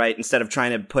 like, right, instead of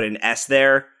trying to put an S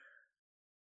there.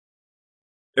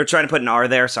 Or trying to put an R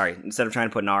there, sorry. Instead of trying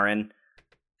to put an R in.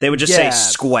 They would just say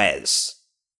squez.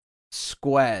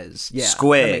 Squez, yeah.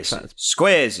 Squez.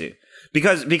 Squezu.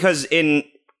 Because in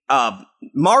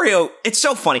Mario, it's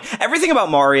so funny. Everything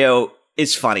about Mario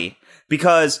is funny.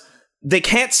 Because they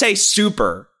can't say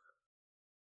super.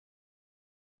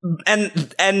 And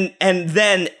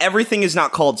then everything is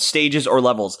not called stages or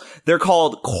levels. They're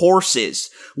called courses.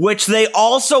 Which they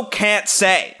also can't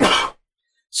say.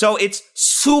 So it's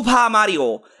Super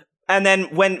Mario, and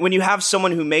then when you have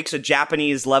someone who makes a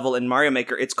Japanese level in Mario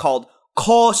Maker, it's called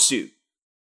Kosu.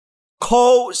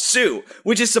 Kosu,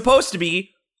 which is supposed to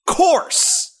be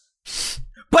course.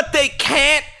 But they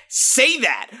can't say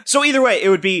that. So either way, it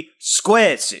would be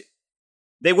Squezu.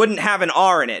 They wouldn't have an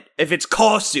R in it if it's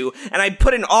Kosu, and I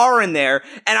put an R in there,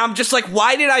 and I'm just like,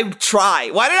 why did I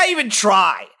try? Why did I even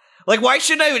try? Like, why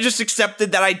shouldn't I have just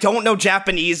accepted that I don't know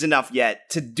Japanese enough yet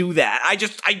to do that?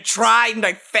 I tried and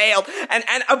I failed.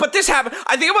 But this happened.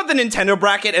 I think about the Nintendo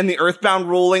bracket and the Earthbound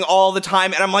ruling all the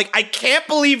time, and I'm like, I can't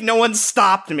believe no one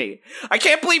stopped me. I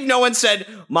can't believe no one said,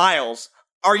 Miles,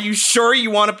 are you sure you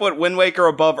want to put Wind Waker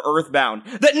above Earthbound?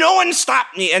 That no one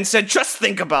stopped me and said, just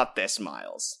think about this,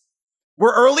 Miles.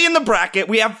 We're early in the bracket.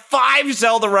 We have 5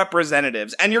 Zelda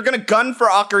representatives, and you're gonna gun for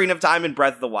Ocarina of Time and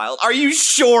Breath of the Wild. Are you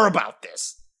sure about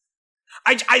this?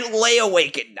 I lay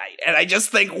awake at night, and I just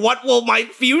think, what will my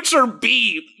future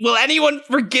be? Will anyone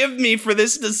forgive me for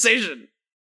this decision?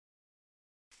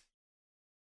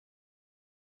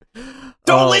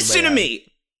 Don't listen to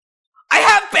me. I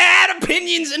have bad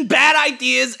opinions and bad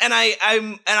ideas, and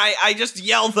I just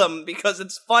yell them because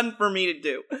it's fun for me to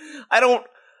do. I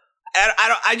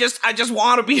just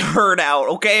want to be heard out,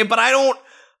 okay? But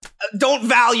don't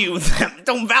value them.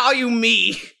 Don't value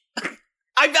me.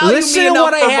 I value Listen me to enough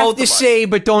what I for have both to of us. say,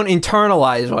 but don't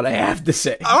internalize what I have to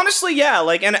say. Honestly, yeah,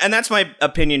 like, and that's my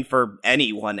opinion for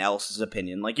anyone else's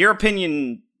opinion. Like, your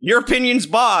opinion's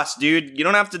boss, dude. You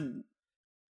don't have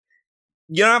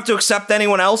to accept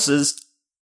anyone else's.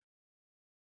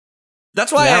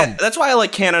 That's why I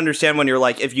like can't understand when you're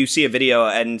like, if you see a video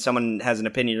and someone has an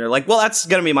opinion, you're like, well, that's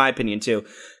gonna be my opinion too.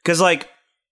 Cause like,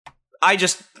 I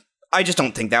just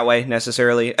don't think that way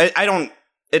necessarily. I don't,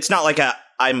 it's not like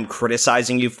I'm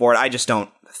criticizing you for it. I just don't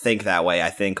think that way. I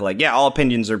think like, yeah, all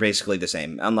opinions are basically the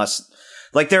same, unless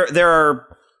like there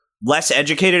are less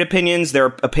educated opinions. There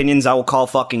are opinions I will call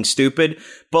fucking stupid,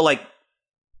 but like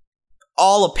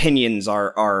all opinions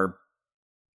are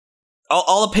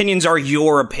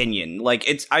your opinion. Like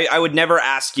it's, I would never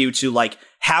ask you to like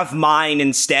have mine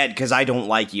instead because I don't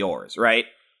like yours, right?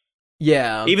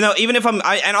 Yeah. Even if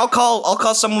I'll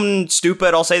call someone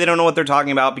stupid. I'll say they don't know what they're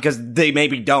talking about because they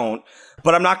maybe don't.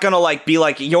 But I'm not gonna like be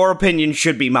like your opinion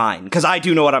should be mine because I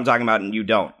do know what I'm talking about and you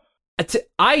don't.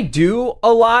 I do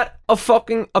a lot of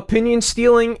fucking opinion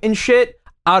stealing and shit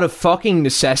out of fucking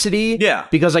necessity. Yeah.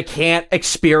 Because I can't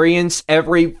experience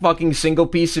every fucking single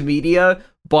piece of media,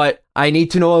 but I need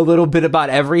to know a little bit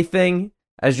about everything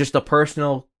as just a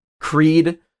personal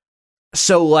creed.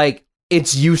 So like,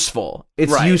 it's useful.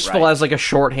 It's useful as like a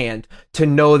shorthand to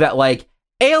know that like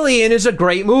Alien is a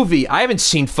great movie. I haven't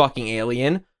seen fucking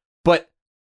Alien, but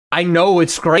I know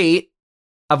it's great.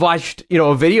 I've watched,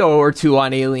 a video or two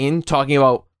on Alien talking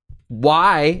about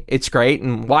why it's great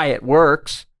and why it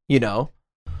works,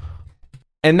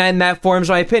 And then that forms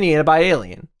my opinion about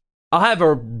Alien. I'll have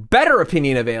a better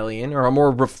opinion of Alien or a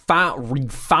more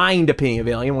refined opinion of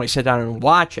Alien when I sit down and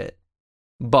watch it.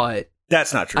 But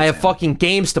that's not true. I have Sam. fucking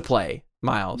games to play,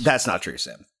 Miles. That's not true,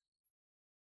 Sam.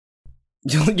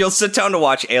 You'll sit down to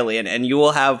watch Alien and you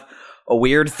will have a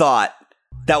weird thought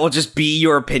that will just be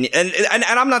your opinion. And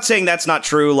I'm not saying that's not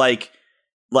true, like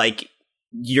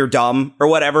you're dumb or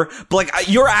whatever, but like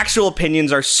your actual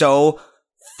opinions are so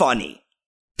funny.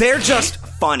 They're just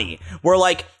funny. Where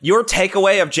like your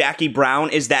takeaway of Jackie Brown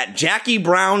is that Jackie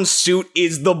Brown's suit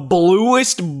is the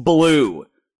bluest blue.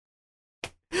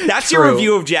 That's True. your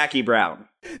review of Jackie Brown.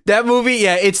 That movie,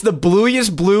 yeah, it's the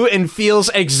bluest blue and feels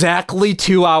exactly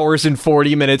 2 hours and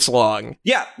 40 minutes long.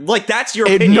 Yeah, like that's your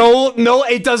opinion. No,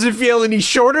 it doesn't feel any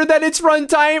shorter than its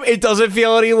runtime. It doesn't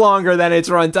feel any longer than its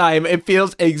runtime. It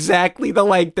feels exactly the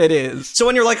length it is. So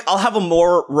when you're like, I'll have a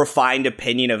more refined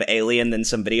opinion of Alien than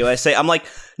some video essay, I'm like,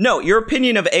 no, your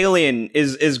opinion of Alien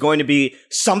is going to be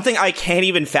something I can't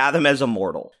even fathom as a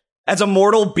mortal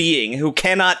being who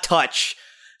cannot touch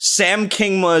Sam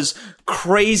Kingma's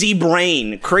crazy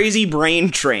brain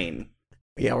train.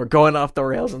 Yeah, we're going off the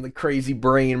rails on the crazy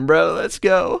brain, bro. Let's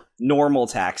go. Normal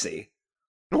Taxi.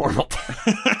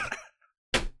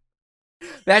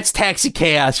 That's Taxi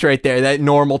Chaos right there. That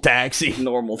Normal Taxi.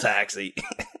 Normal Taxi.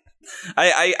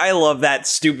 I love that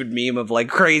stupid meme of like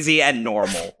crazy and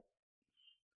normal.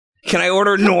 Can I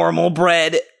order normal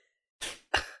bread?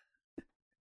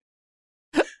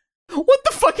 What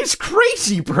the fuck is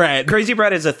crazy bread? Crazy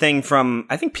bread is a thing from,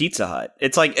 I think, Pizza Hut.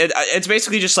 It's like, it's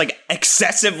basically just like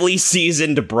excessively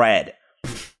seasoned bread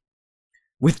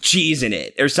with cheese in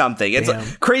it or something. It's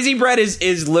like, crazy bread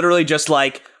is literally just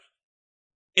like,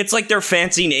 it's like their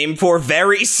fancy name for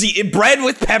bread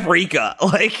with paprika.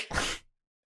 Like,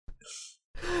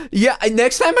 yeah,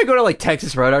 next time I go to like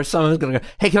Texas Roadhouse, someone's gonna go,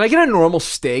 hey, can I get a normal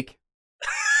steak?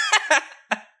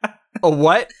 A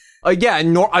what? Yeah,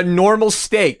 a normal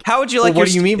steak. How would you like? What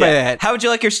do you mean by that? How would you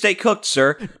like your steak cooked,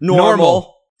 sir?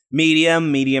 Normal.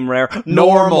 Medium rare.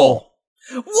 Normal.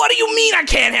 What do you mean I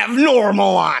can't have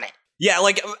normal on it? Yeah,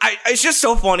 like it's just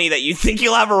so funny that you think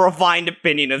you'll have a refined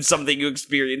opinion of something you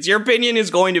experience. Your opinion is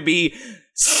going to be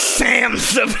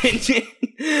Sam's opinion,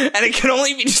 and it can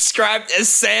only be described as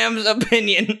Sam's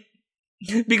opinion.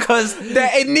 Because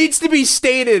it needs to be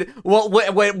stated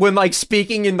when like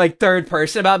speaking in like third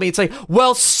person about me, it's like,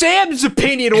 well, Sam's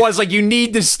opinion was like, you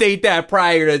need to state that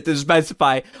prior to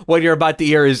specify what you're about to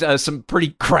hear is some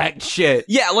pretty cracked shit.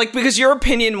 Yeah, like because your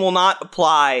opinion will not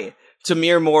apply to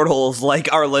mere mortals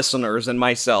like our listeners and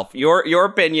myself. Your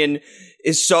opinion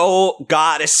is so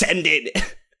God ascended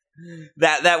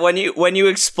that when you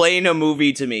explain a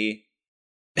movie to me,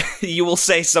 you will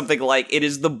say something like, it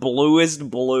is the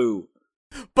bluest blue.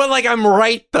 But like, I'm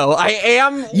right though. I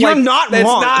am. You're not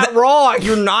wrong. That's not wrong.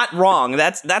 You're not wrong.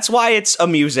 That's why it's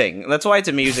amusing. That's why it's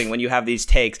amusing when you have these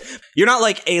takes. You're not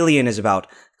like Alien is about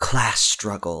class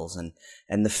struggles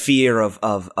and the fear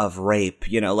of rape,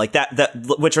 like that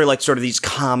which are like sort of these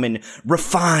common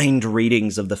refined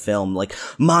readings of the film, like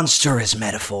monster is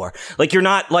metaphor. Like you're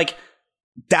not like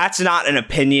that's not an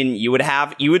opinion you would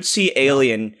have. You would see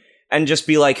Alien and just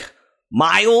be like,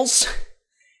 Miles,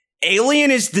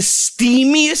 Alien is the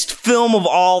steamiest film of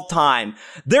all time.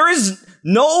 There is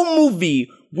no movie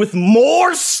with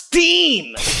more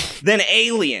steam than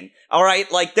Alien. All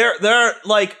right, like there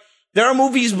are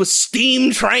movies with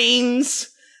steam trains.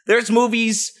 There's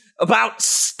movies about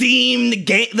Steam,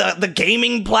 the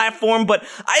gaming platform, but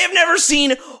I have never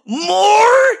seen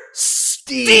more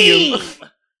steam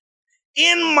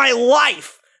in my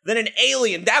life than an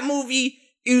Alien. That movie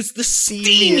is the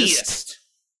steamiest.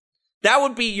 That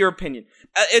would be your opinion.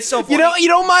 It's so funny.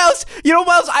 Miles.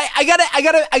 I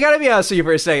gotta be honest with you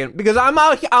for a second, because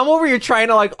I'm over here trying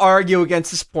to like argue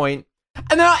against this point,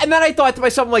 and then I thought to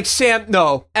myself, I'm like, Sam,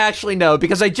 no, actually no,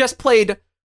 because I just played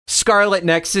Scarlet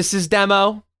Nexus's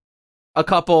demo a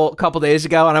couple days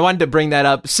ago, and I wanted to bring that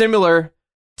up. Similar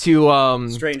to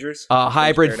Strangers,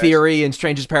 Hybrid Theory and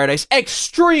Stranger's Paradise,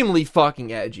 extremely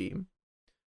fucking edgy.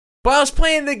 But I was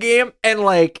playing the game,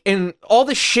 and all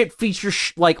the shit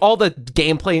features, like, all the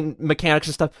gameplay mechanics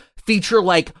and stuff feature,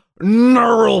 like,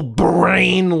 neural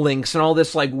brain links and all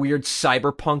this, like, weird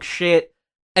cyberpunk shit.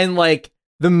 And, like,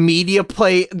 the media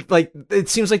play, like, it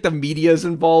seems like the media is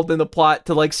involved in the plot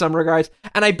to, like, some regards.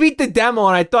 And I beat the demo,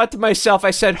 and I thought to myself,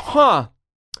 I said,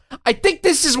 I think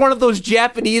this is one of those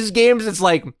Japanese games that's,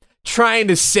 like, trying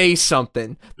to say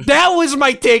something. That was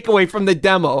my takeaway from the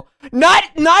demo. Not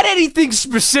anything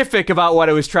specific about what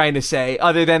it was trying to say,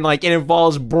 other than like it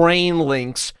involves brain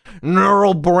links,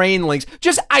 neural brain links.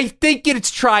 Just I think it's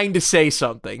trying to say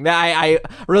something. I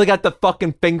really got the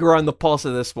fucking finger on the pulse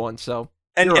of this one. So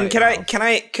and can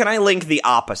I link the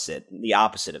opposite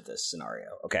of this scenario?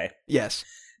 Okay. Yes.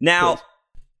 Now,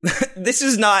 this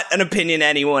is not an opinion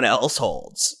anyone else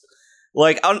holds.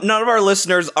 Like, none of our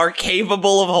listeners are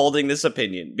capable of holding this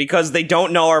opinion because they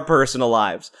don't know our personal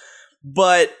lives.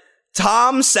 But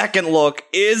Tom's second look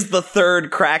is the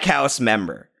third Crack House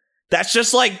member. That's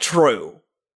just, like, true.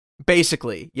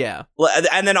 Basically, yeah.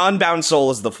 And then Unbound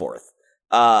Soul is the fourth.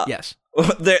 Yes.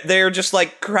 They're just,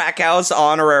 like, Crack House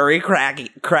honorary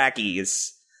crackies.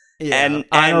 Yeah, and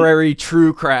honorary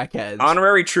true crackheads.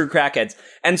 Honorary true crackheads.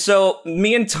 And so,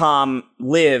 me and Tom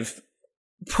live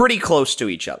pretty close to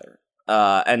each other.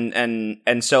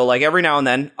 And so, like, every now and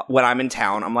then when I'm in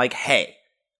town, I'm like, hey,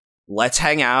 let's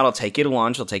hang out. I'll take you to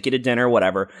lunch. I'll take you to dinner,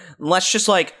 whatever. And let's just,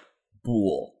 like,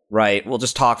 bool, right? We'll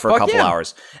just talk for a couple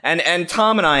hours. And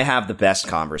Tom and I have the best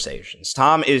conversations.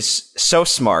 Tom is so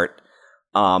smart.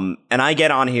 And I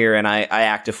get on here and I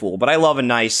act a fool, but I love a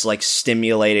nice, like,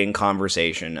 stimulating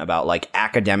conversation about, like,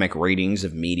 academic ratings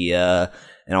of media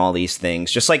and all these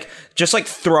things. Just like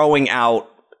throwing out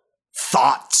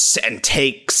thoughts and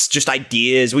takes, just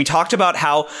ideas. We talked about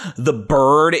how the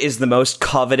bird is the most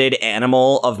coveted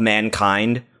animal of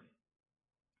mankind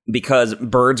because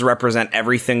birds represent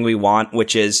everything we want,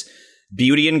 which is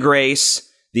beauty and grace,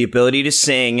 the ability to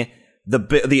sing,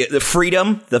 the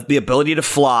freedom, the ability to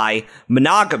fly,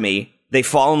 monogamy. They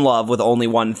fall in love with only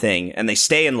one thing, and they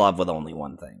stay in love with only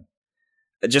one thing.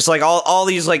 Just like all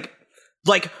these, like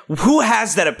who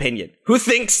has that opinion? Who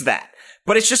thinks that?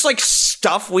 But it's just like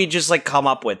stuff we just like come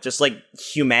up with, just like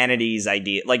humanities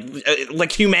idea,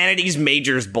 like humanities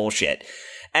majors bullshit.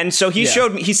 And so he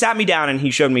sat me down and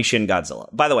he showed me Shin Godzilla.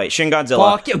 By the way, Shin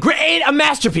Godzilla, great, a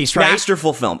masterpiece, right?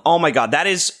 Masterful film. Oh my god, that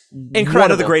is incredible.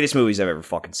 One of the greatest movies I've ever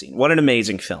fucking seen. What an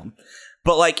amazing film.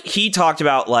 But like he talked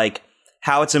about like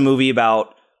how it's a movie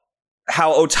about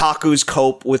how otakus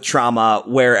cope with trauma,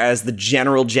 whereas the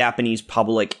general Japanese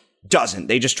public doesn't.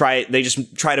 They just try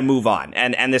to move on.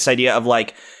 And this idea of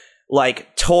like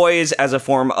toys as a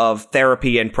form of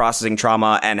therapy and processing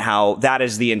trauma, and how that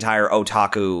is the entire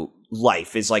otaku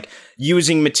life, is like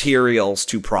using materials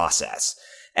to process.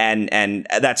 And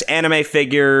that's anime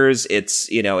figures. It's,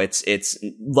 you know, it's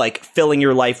like filling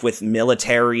your life with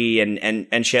military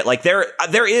and shit. Like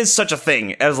there is such a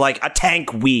thing as like a tank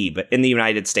weeb in the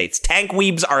United States. Tank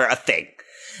weebs are a thing.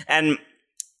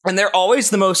 And they're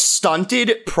always the most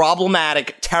stunted,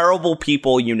 problematic, terrible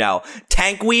people you know.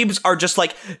 Tank weebs are just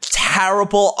like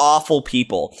terrible, awful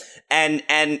people. And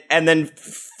then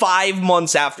 5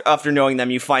 months after knowing them,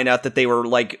 you find out that they were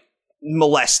like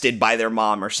molested by their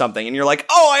mom or something, and you're like,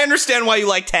 oh, I understand why you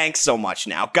like tanks so much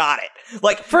now. Got it.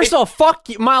 Like, first of all, fuck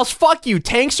you, Miles. Fuck you.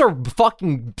 Tanks are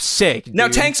fucking sick. Dude. Now,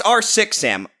 tanks are sick,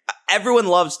 Sam. Everyone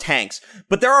loves tanks,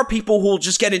 but there are people who will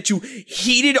just get into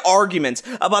heated arguments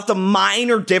about the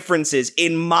minor differences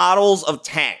in models of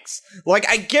tanks. Like,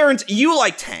 I guarantee you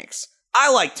like tanks. I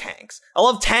like tanks. I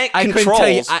love tank I controls. couldn't tell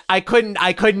you.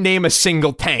 I couldn't name a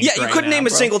single tank. Yeah, you couldn't name a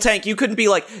single tank. You couldn't be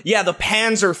like, yeah, the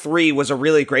Panzer III was a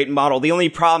really great model. The only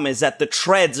problem is that the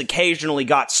treads occasionally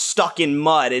got stuck in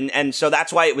mud, and so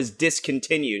that's why it was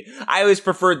discontinued. I always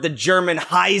preferred the German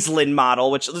Heisland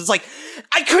model, which is like,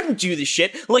 I couldn't do this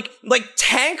shit. Like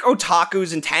tank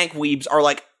otakus and tank weebs are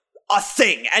like a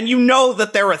thing, and you know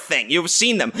that they're a thing. You've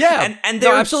seen them. Yeah, and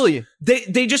they're, no, absolutely.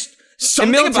 They just...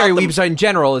 And military weebs in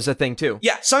general is a thing too.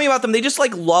 Yeah, something about them, they just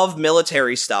like love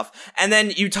military stuff. And then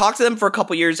you talk to them for a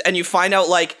couple years and you find out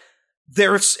like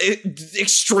they're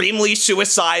extremely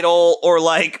suicidal, or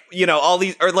like, you know, all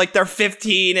these, or like they're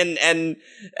 15 and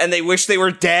they wish they were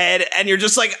dead, and you're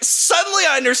just like, suddenly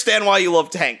I understand why you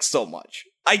love tanks so much.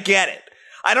 I get it.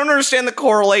 I don't understand the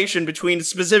correlation between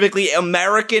specifically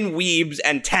American weebs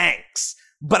and tanks.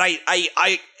 But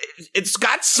it's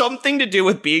got something to do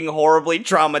with being horribly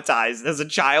traumatized as a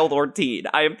child or teen.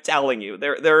 I am telling you,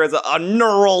 there is a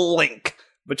neural link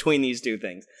between these two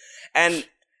things. And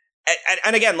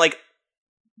again, like,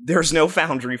 there's no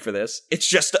foundry for this. It's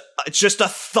just a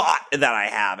thought that I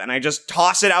have, and I just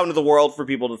toss it out into the world for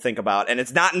people to think about. And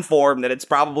it's not informed, and it's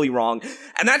probably wrong.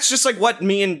 And that's just like what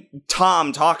me and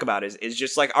Tom talk about is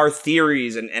just like our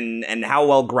theories and how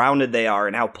well grounded they are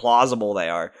and how plausible they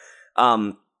are.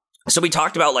 So we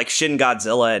talked about like Shin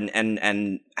Godzilla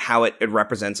and how it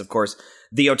represents, of course,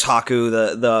 the otaku,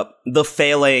 the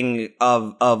failing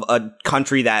of a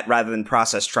country that, rather than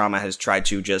process trauma, has tried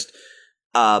to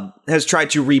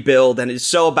rebuild, and is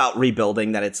so about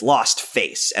rebuilding that it's lost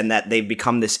face, and that they've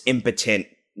become this impotent,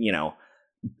 you know,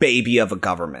 baby of a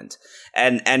government,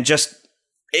 and just,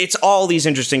 it's all these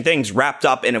interesting things wrapped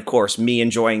up in, of course, me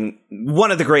enjoying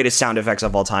one of the greatest sound effects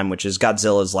of all time, which is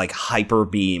Godzilla's like hyper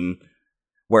beam,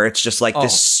 where it's just like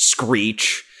this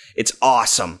screech. It's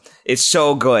awesome. It's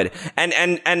so good.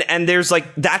 And there's like,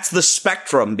 that's the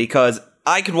spectrum, because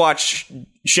I could watch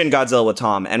Shin Godzilla with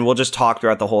Tom and we'll just talk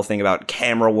throughout the whole thing about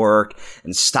camera work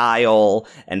and style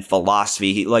and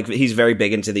philosophy. He's very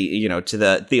big into the, you know, to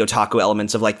the otaku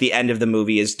elements of like the end of the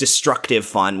movie is destructive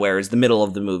fun, whereas the middle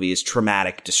of the movie is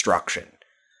traumatic destruction.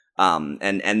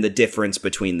 And the difference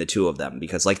between the two of them,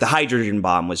 because like the hydrogen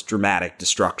bomb was dramatic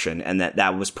destruction, and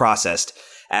that was processed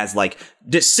as like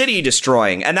city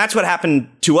destroying, and that's what happened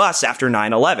to us after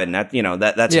 9/11. That, you know,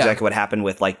 that's exactly what happened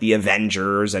with like the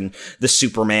Avengers and the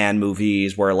Superman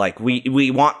movies, where like we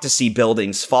want to see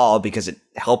buildings fall because it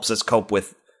helps us cope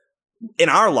with, in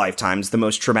our lifetimes, the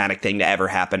most traumatic thing to ever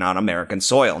happen on American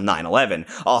soil, 9/11.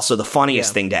 Also the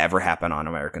funniest thing to ever happen on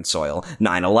American soil,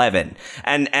 9/11.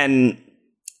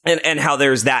 And how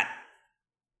there's that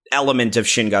element of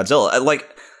Shin Godzilla.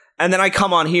 Like, and then I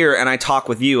come on here and I talk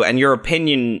with you, and your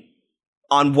opinion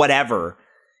on whatever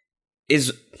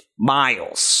is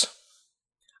miles.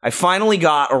 I finally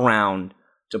got around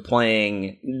to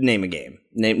playing, name a game.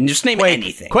 Just name Quake.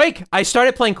 Anything. Quake. I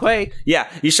started playing Quake.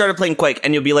 Yeah, you started playing Quake,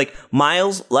 and you'll be like,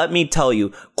 Miles, let me tell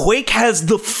you, Quake has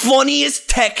the funniest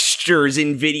textures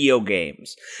in video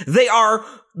games. They are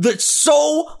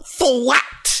so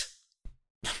flat.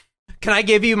 Can I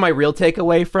give you my real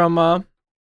takeaway from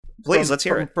Please, let's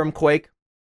hear it. From Quake.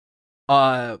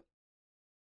 So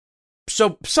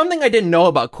something I didn't know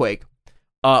about Quake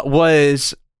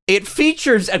was it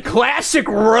features a classic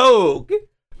rogue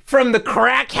from the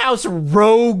Crack House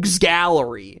Rogues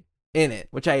Gallery in it,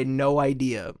 which I had no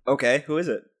idea. Okay, who is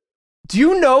it? Do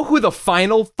you know who the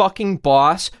final fucking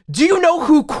boss? Do you know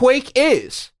who Quake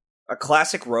is? A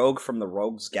classic rogue from the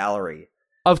Rogues Gallery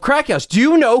of Crack House. Do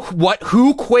you know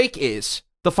who Quake is?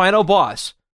 The final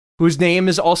boss, whose name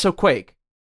is also Quake.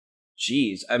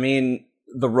 Jeez, I mean,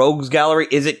 the Rogues Gallery,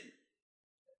 is it?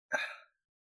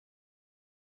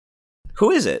 Who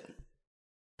is it?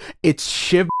 It's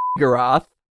Shiv Garoth.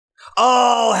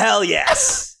 Oh, hell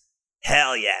yes.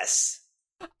 Hell yes.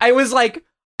 I was like,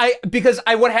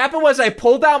 what happened was I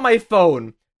pulled out my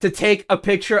phone to take a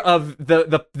picture of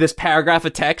this paragraph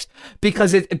of text,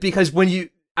 because when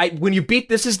you beat,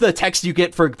 this is the text you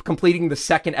get for completing the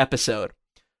second episode.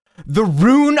 The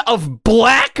rune of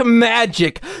black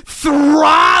magic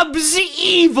throbs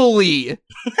evilly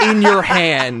in your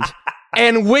hand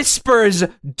and whispers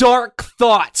dark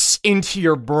thoughts into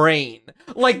your brain.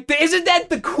 Like, isn't that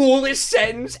the coolest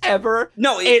sentence ever?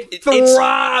 No, it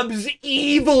throbs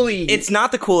evilly. It's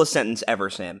not the coolest sentence ever,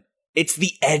 Sam. It's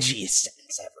the edgiest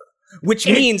sentence ever. Which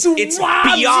means it's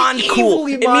beyond cool.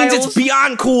 It means it's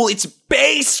beyond cool. It's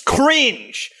base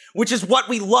cringe, which is what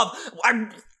we love.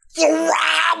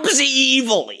 Throbs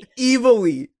evilly.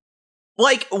 Evilly.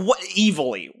 Like, what?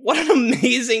 Evilly. What an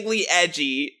amazingly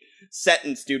edgy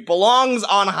sentence, dude. Belongs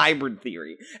on Hybrid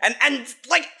Theory. And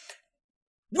like,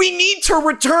 We need to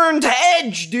return to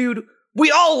Edge, dude. We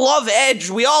all love Edge.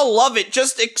 We all love it.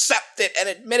 Just accept it and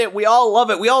admit it. We all love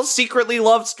it. We all secretly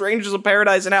love Strangers in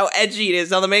Paradise and how edgy it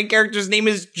is. Now the main character's name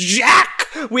is Jack.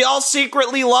 We all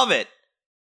secretly love it.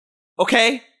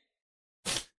 Okay?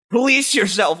 Release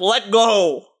yourself. Let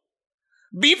go.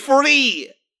 Be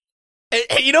free.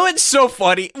 And you know what's so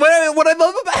funny? What I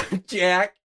love about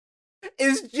Jack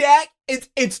is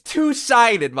it's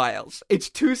two-sided, Miles. It's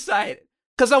two-sided.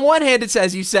 Because on one hand, it's,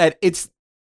 as you said, it's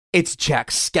Jack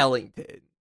Skellington.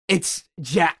 It's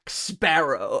Jack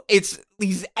Sparrow. It's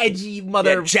these edgy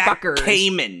motherfuckers. Jack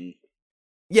Kamen.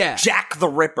 Yeah. Jack the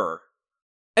Ripper.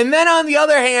 And then on the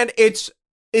other hand, it's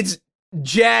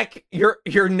Jack,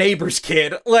 your neighbor's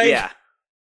kid. Like, yeah.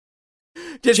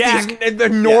 Just Jack, the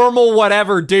normal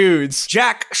whatever dudes.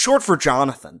 Jack, short for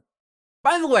Jonathan.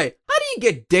 By the way, how do you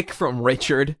get Dick from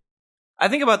Richard? I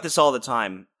think about this all the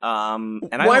time. And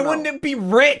why wouldn't it be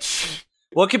Rich?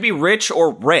 Well, it could be Rich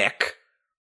or Rick.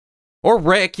 Or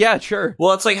Rick, yeah, sure.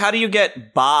 Well, it's like, how do you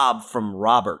get Bob from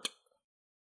Robert?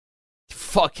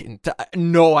 Fucking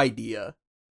no idea.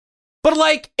 But,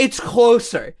 like, it's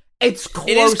closer. It's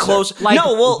closer. It is close. Like,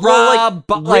 no, Rob,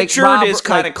 Richard Rob, is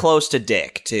kind of close to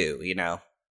Dick, too, you know?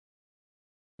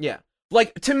 Yeah.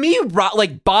 Like, to me,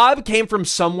 like, Bob came from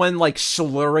someone, like,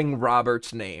 slurring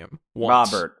Robert's name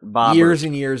once. Bobbert. Years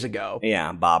and years ago.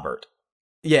 Yeah, Bobbert.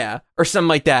 Yeah, or something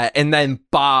like that. And then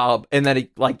Bob, and then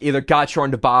it, like, either got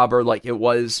shortened to Bob or, like, it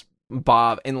was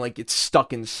Bob, and, like, it's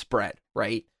stuck in spread,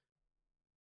 right?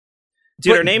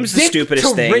 Dude, But our name's the Dick stupidest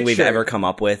to thing we've Richard. ever come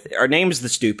up with. Our name's the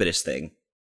stupidest thing.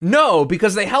 No,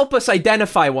 because they help us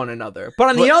identify one another. But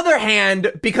on the other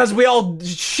hand, because we all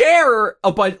share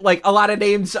a bunch, like, a lot of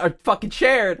names are fucking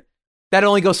shared, that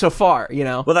only goes so far, you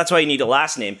know? Well, that's why you need a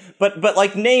last name. But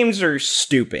like, names are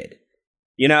stupid.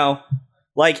 You know?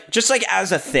 Like, just, like,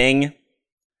 as a thing.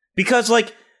 Because,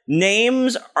 like,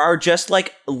 names are just,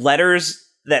 like, letters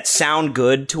that sound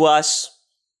good to us.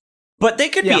 But they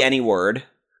could be any word.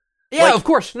 Yeah, like, of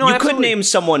course. No, you absolutely. could name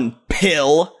someone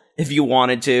Pill if you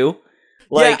wanted to.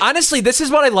 Like, yeah, honestly, this is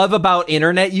what I love about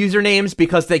internet usernames,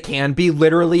 because they can be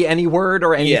literally any word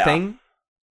or anything.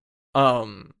 Yeah.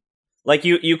 Like,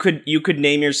 you could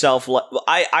name yourself.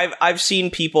 I've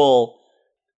seen people,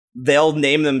 they'll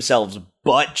name themselves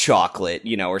Butt Chocolate,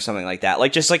 you know, or something like that.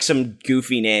 Like, just like some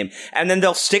goofy name, and then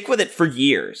they'll stick with it for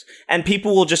years, and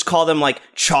people will just call them like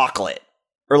Chocolate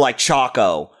or like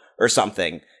Choco or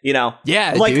something. You know,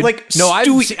 yeah, like dude. like no, I've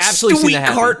absolutely seen Stewie that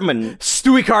happen. Cartman,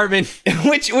 Stewie Cartman,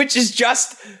 which is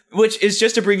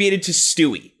just abbreviated to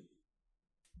Stewie.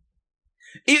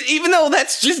 Even though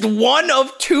that's just one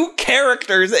of two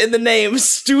characters in the name,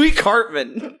 Stewie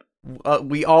Cartman.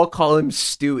 We all call him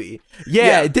Stewie.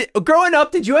 Yeah. Growing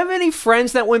up, did you have any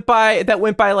friends that went by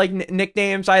like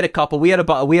nicknames? I had a couple. We had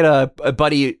a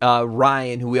buddy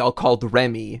Ryan, who we all called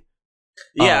Remy.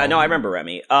 Yeah, no, I remember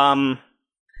Remy.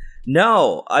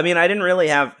 No, I mean, I didn't really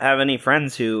have any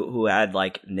friends who had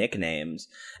like nicknames,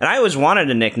 and I always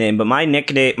wanted a nickname, but my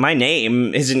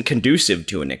name isn't conducive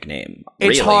to a nickname.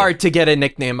 It's really. hard to get a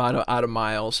nickname out of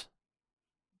Miles,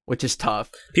 which is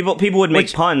tough. People would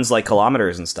make puns like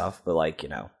kilometers and stuff, but like, you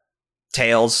know,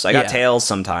 Tails. I got Tails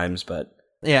sometimes, but.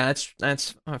 Yeah,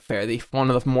 that's fair.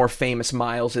 One of the more famous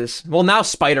Miles is, well, now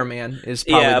Spider-Man is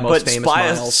probably the most famous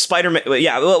Miles. Spider-Man,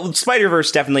 yeah, well,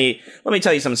 Spider-Verse definitely, let me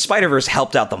tell you something, Spider-Verse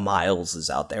helped out the Mileses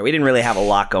out there. We didn't really have a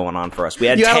lot going on for us. We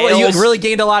had Tails. You really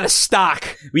gained a lot of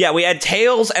stock. Yeah, we had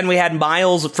Tails and we had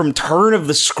Miles from Turn of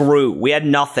the Screw. We had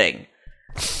nothing.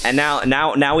 And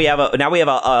now we have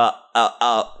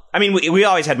I mean, we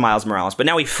always had Miles Morales, but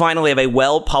now we finally have a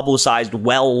well-publicized,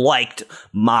 well-liked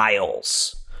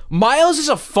Miles. Miles is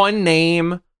a fun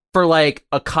name for like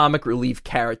a comic relief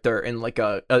character in like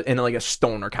a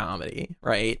stoner comedy,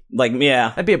 right? Like, yeah,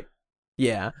 that'd be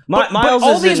yeah. Miles. But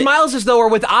all these Mileses though are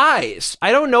with eyes.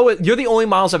 I don't know. You're the only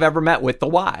Miles I've ever met with the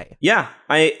Y. Yeah,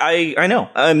 I know.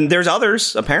 There's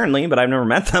others apparently, but I've never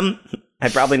met them. I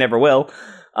probably never will.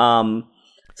 So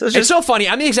it's so funny.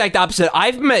 I'm the exact opposite.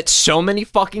 I've met so many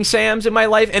fucking Sams in my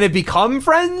life and have become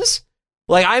friends.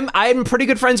 Like, I'm pretty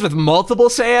good friends with multiple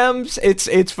Sams.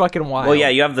 It's fucking wild. Well, yeah,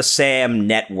 you have the Sam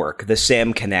network, the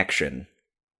Sam connection.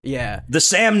 Yeah. The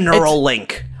Sam neural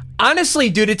link. Honestly,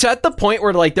 dude, it's at the point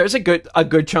where, like, there's a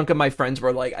good chunk of my friends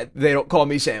where, like, they don't call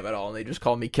me Sam at all, and they just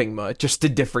call me Kingma, just to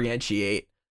differentiate.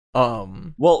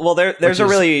 Well, there's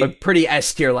a pretty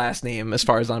S tier last name as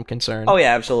far as I'm concerned. Oh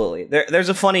yeah, absolutely. There's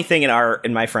a funny thing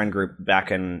in my friend group back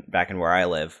in where I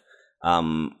live,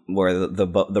 where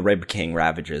the Rib King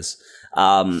ravages.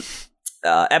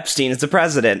 Epstein is the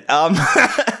president.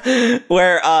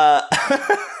 Where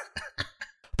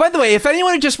By By the way, if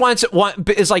anyone just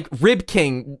is like Rib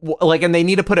King, like, and they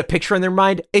need to put a picture in their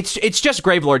mind, it's just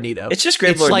Gravelord Nito. It's just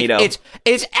Gravelord Nito.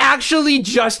 It's actually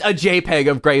just a JPEG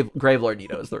of Gravelord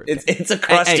Nito. It's a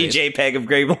crusty JPEG of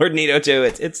Gravelord Nito too.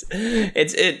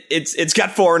 It's got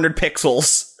 400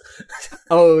 pixels.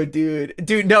 Oh, dude,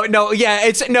 no, yeah,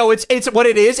 it's what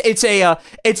it is. It's a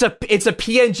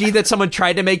PNG that someone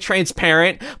tried to make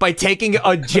transparent by taking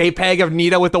a JPEG of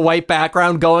Nito with the white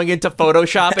background, going into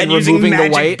Photoshop and removing the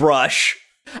white brush.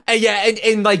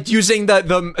 And like using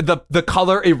the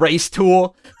color erase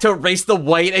tool to erase the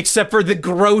white, except for the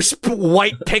gross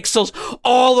white pixels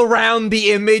all around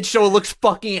the image, so it looks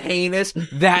fucking heinous.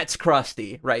 That's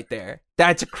crusty right there.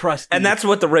 That's a crusty, and that's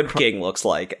what the Rib King looks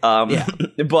like. Yeah.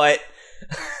 But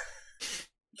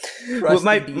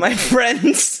my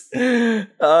friends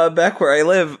back where I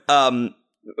live,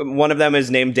 one of them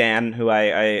is named Dan, who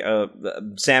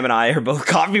Sam and I are both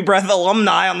Coffee Breath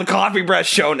alumni on the Coffee Breath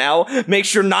show now. Make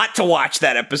sure not to watch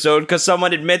that episode because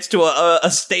someone admits to a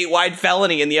statewide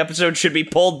felony and the episode should be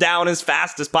pulled down as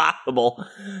fast as possible.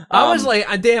 I was like,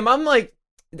 damn,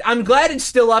 I'm glad it's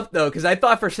still up though, because I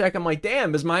thought for a second, I'm like,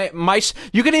 damn, is my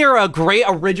you can hear a great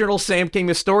original Sam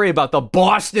King story about the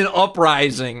Boston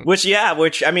Uprising. Which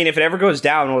I mean, if it ever goes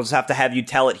down, we'll just have to have you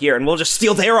tell it here, and we'll just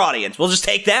steal their audience. We'll just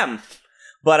take them.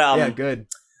 But yeah, good.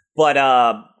 But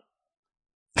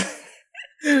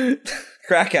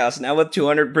Crackhouse now with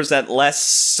 200% less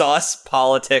sauce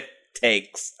politic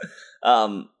takes.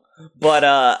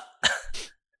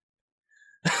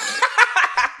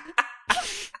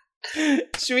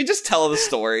 Should we just tell the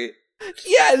story?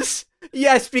 Yes,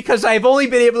 because I've only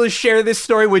been able to share this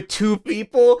story with 2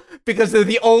 people because they're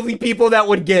the only people that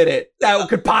would get it, that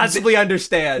could possibly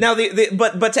understand. Now,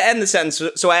 but to end the sentence,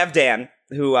 so I have Dan,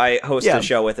 who I host a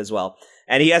show with as well,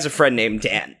 and he has a friend named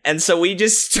Dan, and so we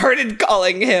just started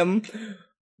calling him.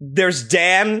 There's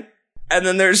Dan, and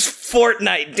then there's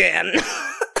Fortnite Dan,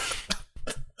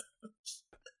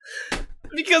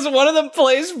 because one of them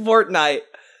plays Fortnite.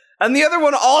 And the other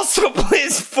one also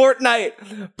plays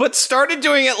Fortnite, but started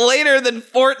doing it later than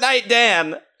Fortnite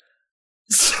Dan.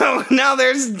 So now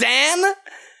there's Dan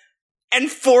and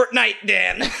Fortnite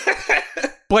Dan.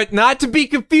 But not to be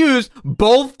confused,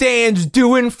 both Dans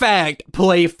do in fact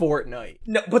play Fortnite.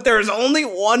 No, but there's only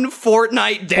one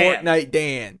Fortnite Dan. Fortnite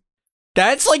Dan.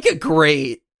 That's like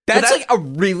like a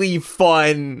really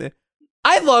fun.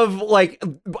 I love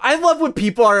when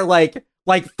people are like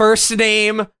first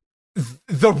name,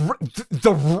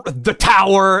 the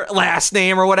tower last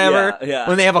name or whatever. Yeah.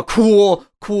 When they have a cool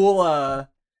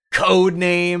code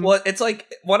name. Well, it's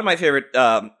like one of my favorite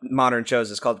modern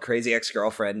shows is called Crazy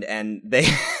Ex-Girlfriend, and they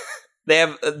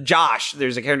have Josh.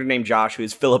 There's a character named Josh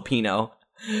who's Filipino,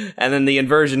 and then the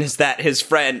inversion is that his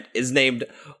friend is named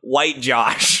White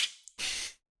Josh,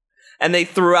 and they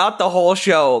throughout the whole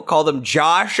show call them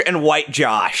Josh and White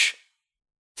Josh.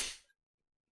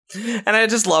 And I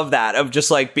just love that, of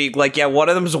just like being like, yeah, one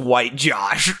of them's White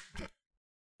Josh.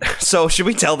 So should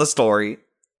we tell the story?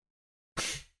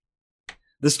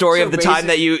 The story of the time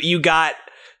that you got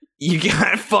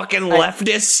fucking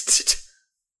leftist.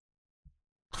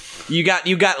 You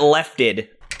got lefted.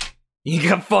 You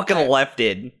got fucking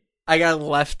lefted. I got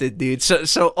lefted, dude.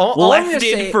 So all I'm lefted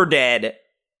say, for dead.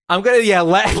 I'm gonna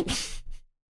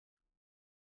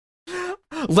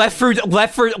left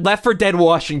for dead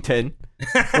Washington.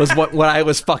 Was what I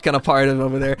was fucking a part of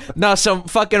over there. No, so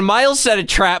fucking Miles set a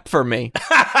trap for me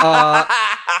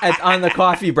on the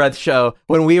Coffee Breath show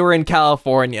when we were in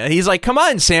California. He's like, "Come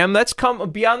on, Sam, let's come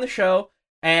be on the show,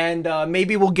 and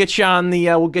maybe we'll get you on the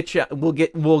we'll get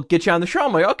you on the show."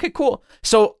 I'm like, "Okay, cool."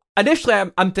 So initially,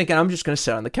 I'm thinking I'm just gonna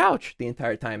sit on the couch the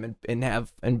entire time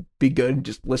and be good and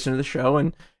just listen to the show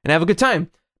and have a good time.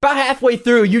 About halfway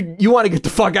through, you want to get the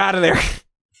fuck out of there.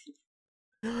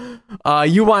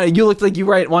 You looked like you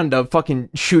wanted to fucking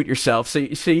shoot yourself, so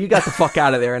you got the fuck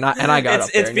out of there, and I got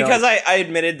up there. It's because I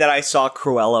admitted that I saw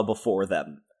Cruella before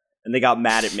them, and they got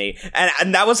mad at me,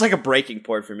 and that was like a breaking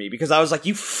point for me, because I was like,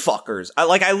 you fuckers.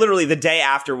 I literally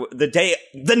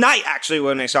the night actually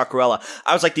when I saw Cruella,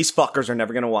 I was like, these fuckers are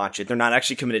never gonna watch it. They're not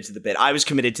actually committed to the bit. I was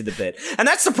committed to the bit, and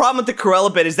that's the problem with the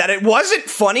Cruella bit, is that it wasn't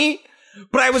funny,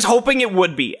 but I was hoping it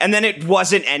would be, and then it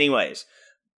wasn't anyways.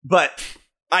 But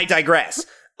I digress.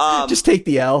 Just take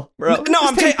the L, bro.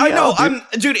 No,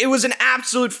 dude, it was an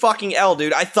absolute fucking L,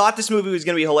 dude. I thought this movie was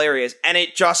going to be hilarious, and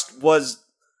it just was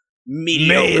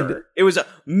mediocre. Mid. It was a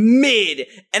mid,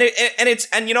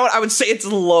 and you know what? I would say it's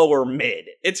lower mid.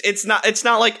 It's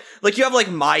not like you have like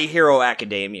My Hero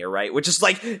Academia, right? Which is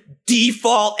like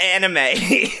default anime.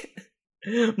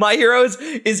 My Heroes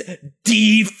is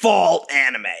default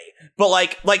anime. But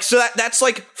like so that's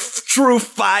like true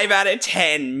 5 out of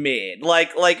 10 mid.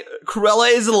 Like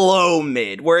Cruella is low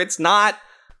mid, where it's not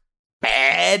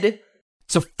bad.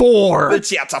 It's a 4.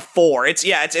 It's a 4. It's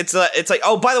like,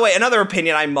 oh, by the way, another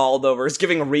opinion I mauled over is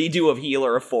giving a redo of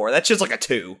Healer a 4. That's just like a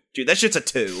 2. Dude, that shit's a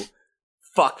 2.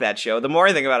 Fuck that show. The more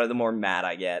I think about it, the more mad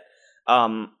I get.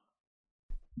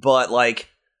 But like,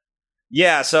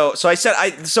 yeah, so I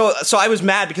said so I was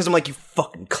mad because I'm like, you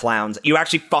fucking clowns. You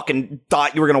actually fucking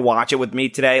thought you were gonna watch it with me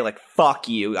today? Like, fuck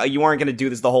you. You weren't gonna do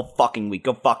this the whole fucking week.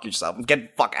 Go fuck yourself. Get the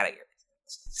fuck out of here.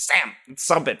 Sam,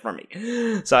 sub it for me.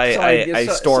 So I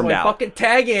stormed out. I fucking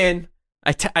tag in.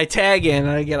 I tag in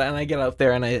and I get out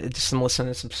there and I just am listening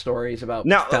to some stories about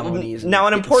felonies. Now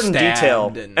an important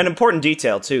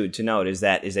detail too to note is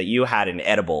that you had an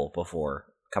edible before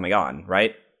coming on,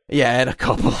 right? Yeah, I had a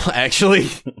couple actually.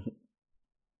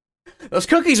 Those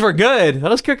cookies were good.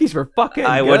 Those cookies were fucking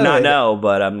I good. would not know,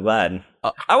 but I'm glad.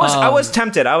 I was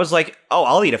tempted. I was like, oh,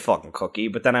 I'll eat a fucking cookie,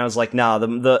 but then I was like, no,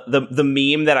 the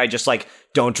meme that I just like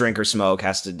don't drink or smoke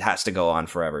has to go on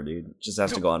forever, dude. It just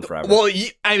has to go on forever. Well,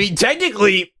 I mean,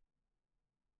 technically,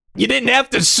 you didn't have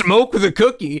to smoke the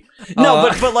cookie. No,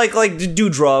 but like do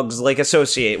drugs, like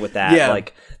associate with that. Yeah.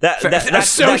 Like that's the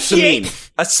meme.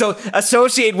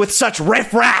 Associate with such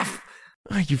riffraff.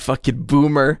 Oh, you fucking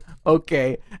boomer.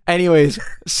 Okay. Anyways,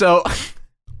 so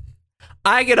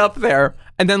I get up there,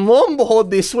 and then lo and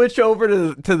behold, they switch over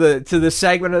to the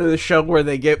segment of the show where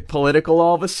they get political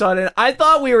all of a sudden. I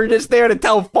thought we were just there to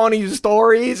tell funny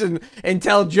stories and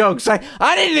tell jokes. I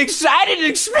didn't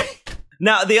expect.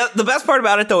 Now the best part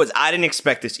about it though is I didn't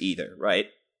expect this either, right?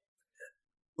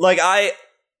 Like I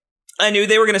knew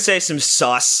they were gonna say some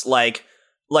sus like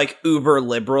uber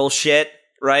liberal shit,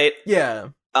 right? Yeah.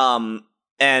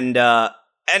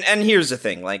 And here's the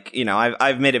thing, like, you know,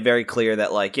 I've made it very clear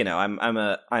that, like, you know, I'm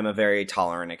a very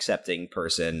tolerant, accepting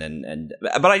person,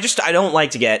 but I just don't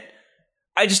like to get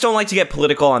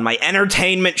political on my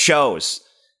entertainment shows.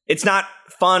 It's not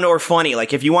fun or funny.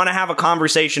 Like, if you want to have a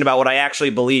conversation about what I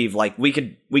actually believe, like, we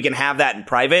can have that in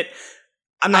private.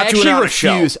 I'm not doing it on a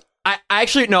show. I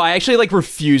actually like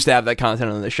refuse to have that content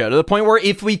on the show, to the point where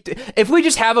if we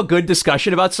just have a good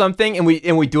discussion about something and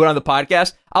we do it on the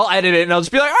podcast, I'll edit it and I'll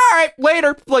just be like, all right,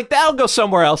 later, like that'll go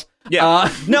somewhere else.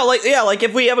 Yeah. Like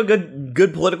if we have a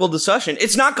good political discussion,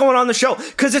 it's not going on the show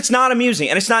because it's not amusing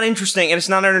and it's not interesting and it's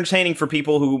not entertaining for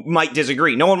people who might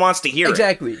disagree. No one wants to hear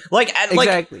exactly. it.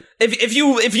 Exactly. If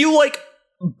you like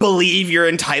believe you're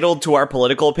entitled to our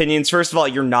political opinions, first of all,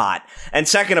 you're not, and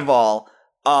second of all,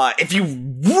 if you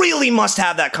really must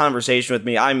have that conversation with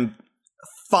me, I'm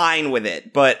fine with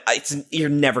it, but you're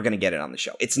never going to get it on the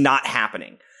show. It's not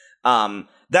happening.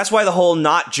 That's why the whole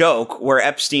not joke where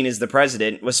Epstein is the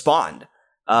president was spawned.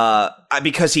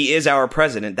 Because he is our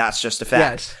president. That's just a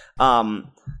fact. Yes.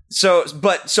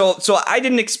 So I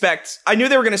didn't expect, I knew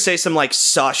they were going to say some like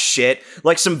sus shit,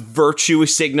 like some virtue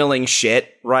signaling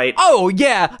shit, right? Oh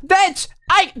yeah, that's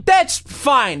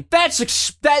fine.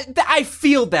 I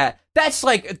feel that. That's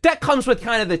like, that comes with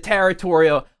kind of the territory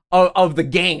of the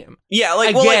game. Yeah,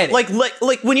 like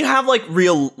when you have like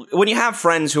when you have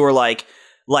friends who are like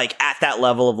at that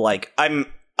level of like, I'm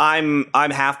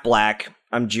half black,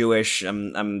 I'm Jewish,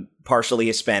 I'm partially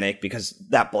Hispanic because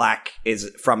that black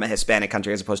is from a Hispanic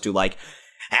country as opposed to like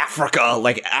Africa,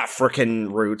 like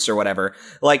African roots or whatever.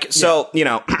 Like, so, you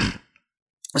know,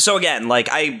 so again, like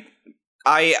I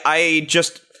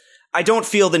don't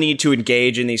feel the need to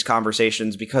engage in these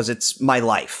conversations because it's my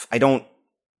life. I don't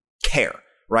care,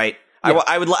 right? Yeah.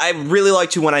 I would really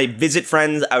like to, when I visit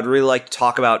friends, I would really like to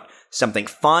talk about something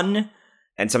fun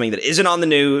and something that isn't on the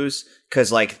news,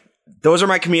 because like those are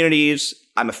my communities.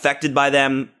 I'm affected by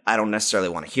them. I don't necessarily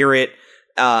want to hear it.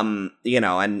 You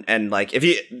know, and like if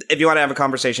you want to have a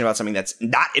conversation about something that's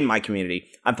not in my community,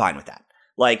 I'm fine with that.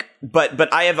 Like,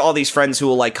 but I have all these friends who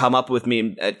will like come up to me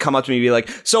and be like,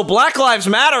 so Black Lives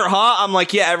Matter, huh? I'm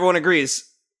like, yeah, everyone agrees.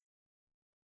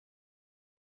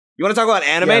 You want to talk about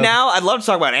anime now? I'd love to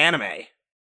talk about anime.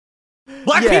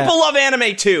 Black people love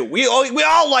anime too. We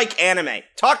all like anime.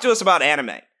 Talk to us about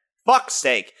anime. Fuck's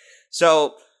sake.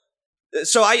 So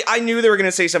I knew they were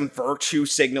gonna say some virtue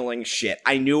signaling shit.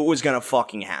 I knew it was gonna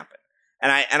fucking happen.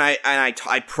 And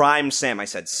I primed Sam. I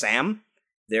said, Sam,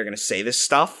 they're gonna say this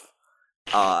stuff.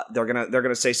 They're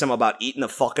gonna say something about eating the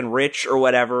fucking rich or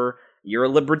whatever. You're a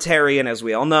libertarian, as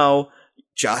we all know.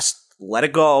 Just let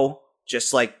it go.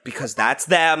 Just like, because that's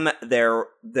them. They're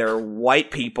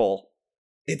white people.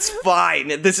 It's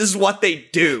fine. This is what they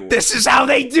do. This is how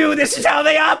they do. This is how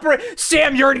they operate.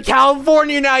 Sam, you're in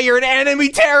California now. You're in enemy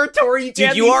territory. You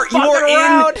Dude, you are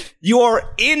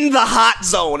in the hot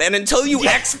zone, and until you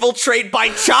exfiltrate by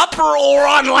chopper or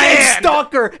on land,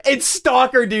 it's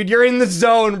stalker, dude. You're in the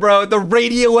zone, bro. The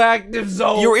radioactive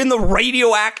zone. You're in the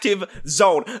radioactive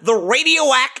zone. The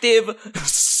radioactive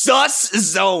sus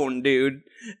zone, dude.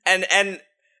 And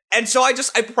so I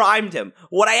primed him.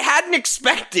 What I hadn't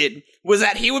expected was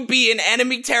that he would be in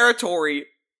enemy territory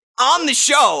on the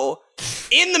show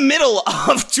in the middle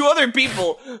of two other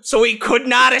people, so he could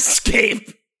not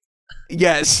escape.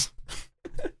 Yes.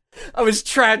 I was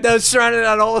trapped. I was surrounded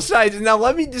on all sides. And now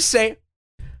let me just say,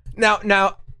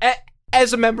 now,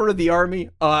 as a member of the army,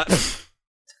 yeah,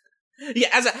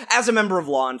 as a member of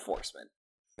law enforcement.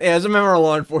 Yeah, as a member of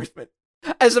law enforcement.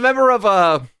 As a member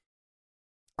of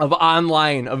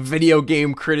video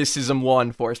game criticism law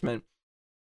enforcement.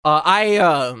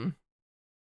 I'm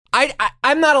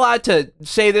not allowed to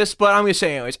say this, but I'm gonna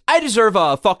say it anyways. I deserve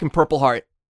a fucking Purple Heart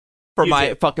for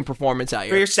my fucking performance out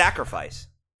here. For your sacrifice.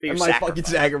 Fucking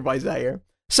sacrifice out here.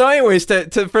 So anyways,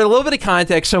 for a little bit of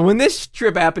context, so when this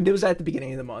trip happened, it was at the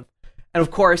beginning of the month. And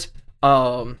of course,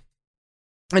 and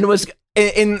it was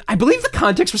I believe the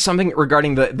context was something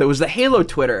regarding there was the Halo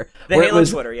Twitter.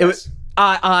 Twitter, yes. It was,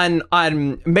 on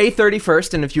May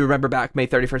 31st, and if you remember back, May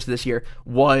 31st of this year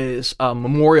was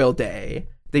Memorial Day.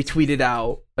 They tweeted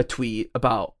out a tweet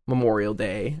about Memorial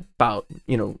Day, about,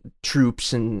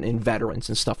 troops and veterans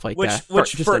and stuff like that.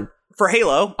 Which for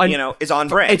Halo, is on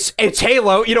brand. It's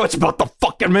Halo, it's about the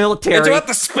fucking military. It's about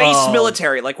the space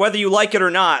military, like whether you like it or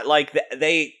not, like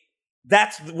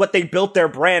that's what they built their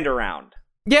brand around.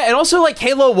 Yeah, and also like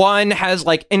Halo 1 has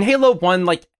in Halo 1,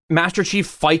 Master Chief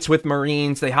fights with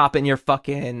Marines. They hop in your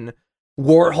fucking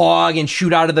Warthog and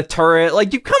shoot out of the turret.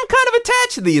 You come kind of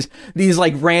attached to these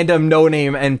random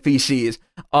no-name NPCs.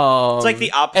 It's like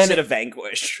the opposite of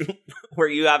Vanquish, where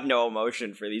you have no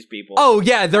emotion for these people. Oh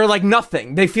yeah, they're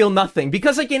nothing. They feel nothing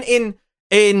because in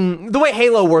the way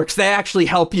Halo works, they actually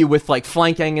help you with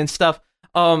flanking and stuff.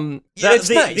 It's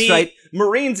nice, right?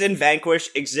 Marines in Vanquish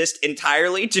exist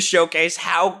entirely to showcase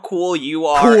how cool you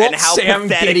are and how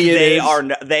pathetic they are,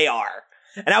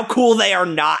 and how cool they are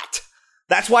not.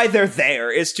 That's why they're there,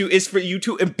 is for you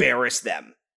to embarrass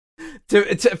them.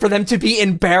 For them to be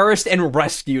embarrassed and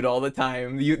rescued all the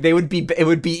time. It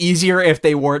would be easier if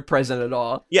they weren't present at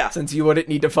all. Yeah. Since you wouldn't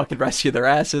need to fucking rescue their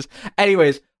asses.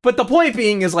 Anyways, but the point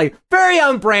being is very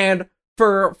on brand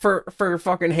for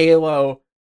fucking Halo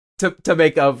to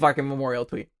make a fucking memorial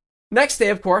tweet. Next day,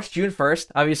 of course, June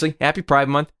 1st, obviously, Happy Pride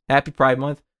Month.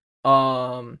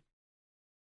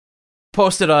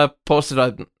 Posted a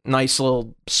nice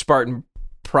little Spartan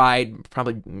Pride,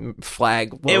 probably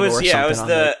flag logo or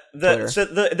something.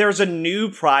 There's a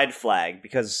new Pride flag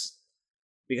because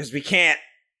we can't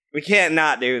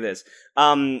not do this.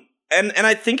 And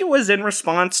I think it was in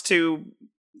response to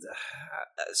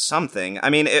something. I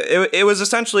mean, it was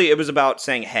essentially, it was about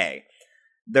saying, hey,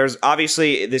 there's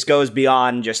obviously, this goes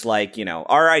beyond just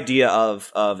our idea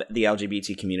of the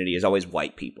LGBT community is always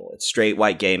white people. It's straight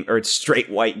white gay men.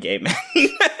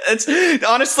 It's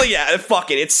honestly, yeah,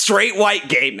 fuck it. It's straight white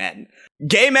gay men.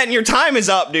 Gay men, your time is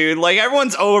up, dude.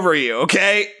 Everyone's over you,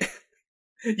 okay?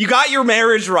 You got your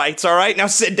marriage rights, all right? Now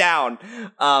sit down.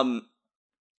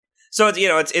 So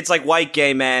it's white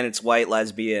gay men, it's white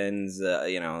lesbians,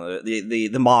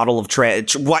 the model of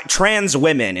trans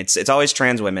women. It's always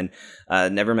trans women,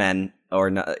 never men or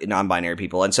non-binary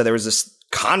people. And so there was this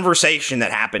conversation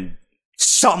that happened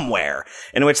somewhere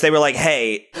in which they were like,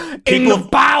 hey, in the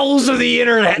bowels of the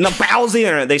internet.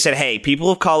 They said, hey, people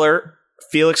of color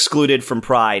feel excluded from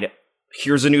Pride.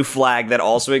 Here's a new flag that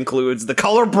also includes the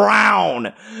color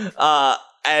brown.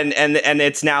 And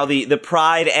it's now the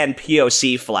Pride and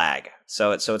POC flag.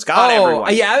 So it's got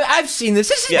everyone. Yeah, I've seen this.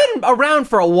 This has been around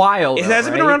for a while. It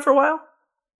hasn't been around for a while?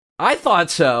 I thought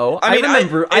so. I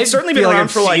remember. It's certainly been around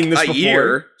for a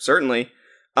year. Certainly.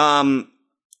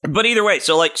 But either way,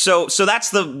 so that's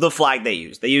the flag they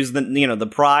use. They use the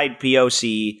Pride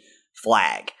POC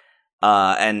flag.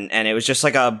 And it was just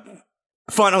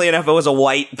funnily enough, it was a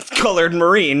white colored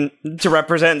Marine to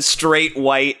represent straight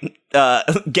white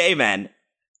gay men.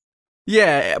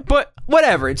 Yeah, but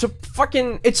whatever. It's a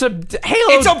Halo. It's a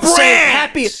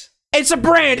brand. It's a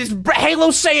brand. It's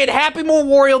Halo saying Happy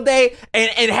Memorial Day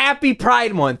and Happy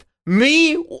Pride Month.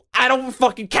 Me, I don't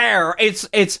fucking care.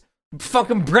 It's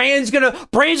fucking brand's gonna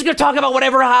talk about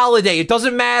whatever holiday. It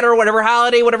doesn't matter. Whatever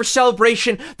holiday, whatever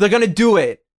celebration, they're gonna do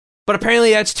it. But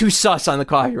apparently that's too sus on the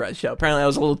Coffee Red Show. Apparently that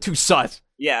was a little too sus.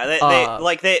 Yeah,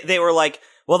 they were like,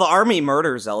 well, the army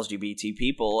murders LGBT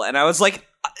people, and I was like,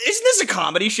 isn't this a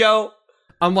comedy show?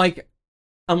 I'm like,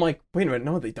 wait a minute,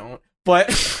 no, they don't. But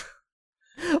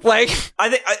like, I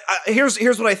think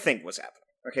here's what I think was happening.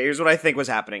 Okay, here's what I think was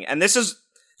happening, and this is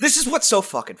what's so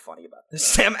fucking funny about this,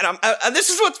 Sam. And this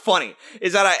is what's funny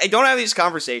is that I don't have these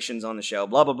conversations on the show.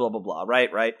 Blah blah blah blah blah.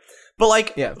 Right. But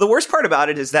like, the worst part about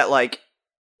it is that like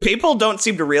people don't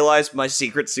seem to realize my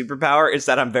secret superpower is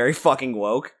that I'm very fucking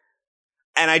woke.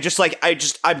 And I'm just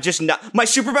not, my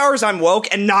superpower is I'm woke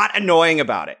and not annoying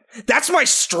about it. That's my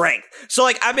strength. So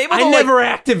like, I'm able to never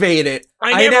activate it.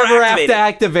 I never have to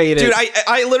activate it. Dude,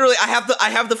 I literally, I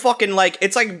have the fucking like,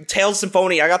 it's like Tales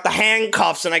Symphony. I got the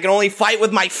handcuffs and I can only fight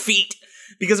with my feet.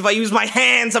 Because if I use my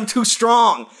hands, I'm too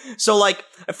strong. So like,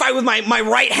 I fight with my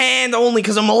right hand only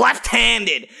because I'm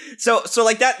left-handed. So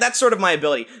like that's sort of my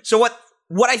ability. So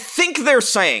what I think they're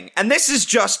saying, and this is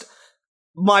just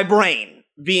my brain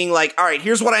being like, all right,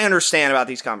 here's what I understand about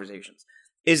these conversations,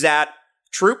 is that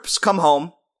troops come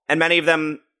home and many of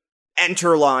them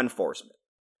enter law enforcement.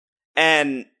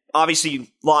 And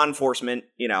obviously law enforcement,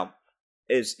 you know,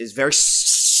 is very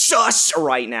sus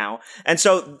right now. And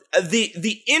so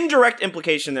the indirect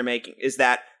implication they're making is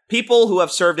that people who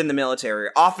have served in the military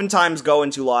oftentimes go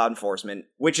into law enforcement,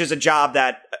 which is a job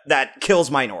that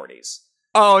kills minorities.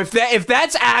 Oh, if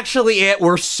that's actually it,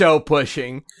 we're so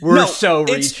pushing. We're so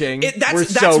reaching. We're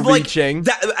so reaching.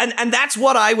 And that's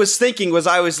what I was thinking.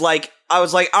 I was like, all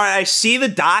right, I see the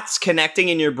dots connecting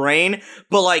in your brain,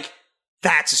 but like,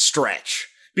 that's a stretch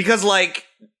because like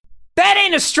that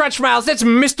ain't a stretch, Miles. That's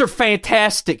Mr.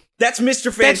 Fantastic. That's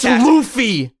Mr. Fantastic. That's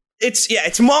Luffy.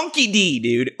 It's Monkey D,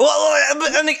 dude. Well,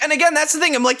 and again, that's the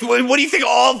thing. I'm like, what do you think?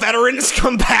 All veterans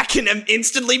come back and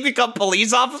instantly become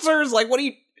police officers? Like, what do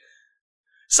you?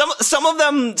 Some of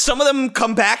them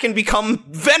come back and become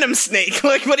Venom Snake.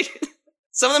 Like, what do you?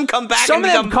 Some of them come back. Some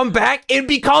of them come back and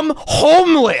become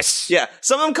homeless. Yeah,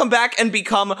 some of them come back and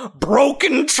become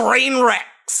broken train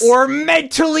wrecks or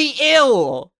mentally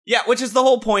ill. Yeah, which is the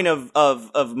whole point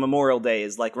of Memorial Day,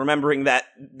 is like remembering that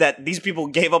these people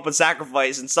gave up a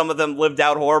sacrifice and some of them lived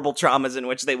out horrible traumas in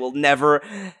which they will never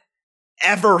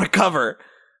ever recover.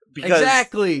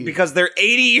 Because they're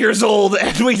 80 years old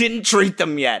and we didn't treat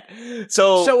them yet.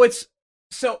 So that was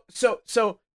so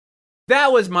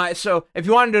if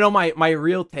you wanted to know my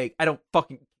real take, I don't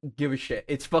fucking give a shit.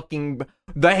 It's fucking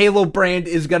the Halo brand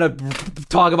is gonna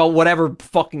talk about whatever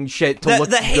fucking shit to look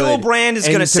good. The Halo brand is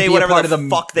gonna say whatever the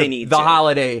fuck they need. The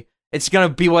holiday. It's gonna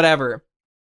be whatever.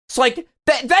 It's like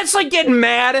that's like getting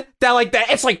mad that like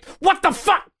that. It's like, what the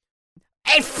fuck?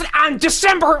 If on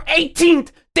December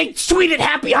 18th, they tweeted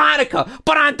Happy Hanukkah,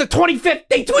 but on the 25th,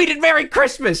 they tweeted Merry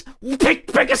Christmas.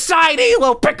 Pick a side,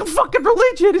 Halo. Pick a fucking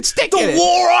religion and stick it. The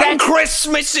war on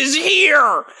Christmas is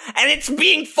here, and it's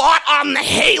being fought on the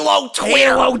Halo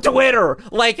Twitter.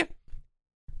 Like,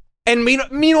 and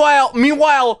meanwhile,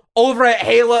 over at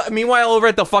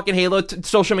the fucking Halo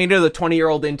social media, the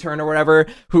 20-year-old intern or whatever,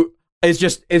 who is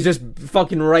just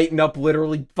fucking writing up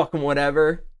literally fucking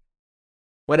whatever,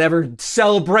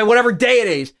 celebrate, whatever day it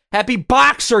is. Happy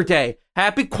Boxer Day.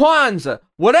 Happy Kwanzaa.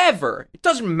 Whatever. It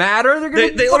doesn't matter.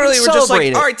 They literally were just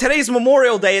like, all right, today's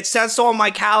Memorial Day. It says so on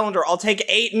my calendar. I'll take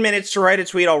 8 minutes to write a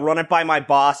tweet. I'll run it by my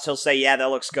boss. He'll say, yeah, that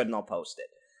looks good, and I'll post it.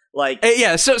 Like,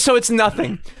 yeah, so it's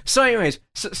nothing. So anyways,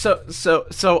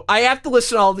 so I have to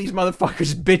listen to all these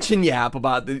motherfuckers bitch and yap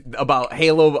about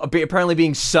Halo apparently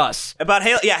being sus. About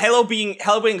Halo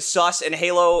being sus, and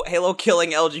Halo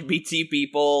killing LGBT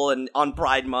people and on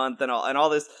Pride Month and all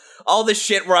this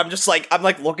shit where I'm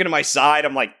looking to my side,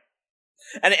 I'm like,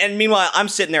 and meanwhile I'm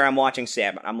sitting there, I'm watching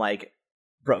Sam, and I'm like,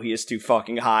 bro, he is too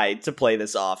fucking high to play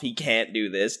this off. He can't do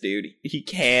this, dude. He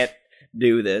can't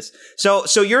do this. So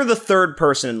you're the third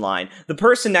person in line. The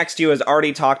person next to you has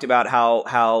already talked about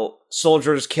how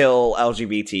soldiers kill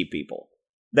LGBT people.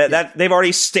 That they've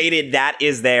already stated that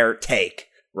is their take,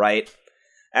 right?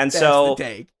 And that's the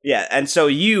take. Yeah, and so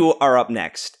you are up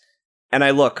next. And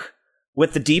I look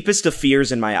with the deepest of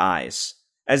fears in my eyes,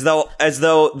 as though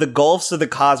the gulfs of the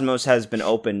cosmos has been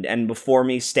opened, and before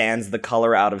me stands the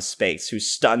color out of space, who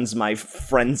stuns my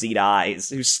frenzied eyes,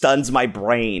 who stuns my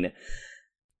brain.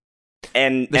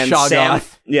 And Shoggoth. Sam,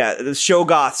 the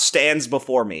Shoggoth stands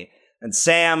before me, and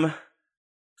Sam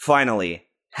finally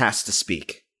has to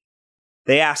speak.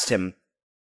 They asked him,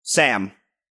 Sam,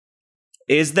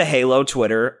 is the Halo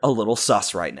Twitter a little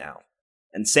sus right now?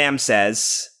 And Sam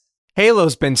says,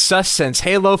 Halo's been sus since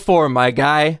Halo 4, my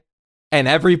guy. And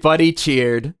everybody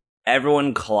cheered.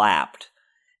 Everyone clapped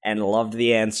and loved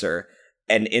the answer.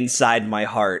 And inside my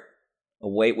heart, a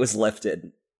weight was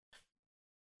lifted.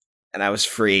 And I was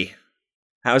free.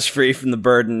 I was free from the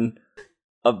burden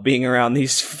of being around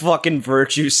these fucking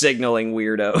virtue signaling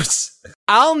weirdos.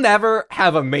 I'll never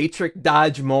have a Matrix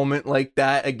dodge moment like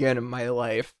that again in my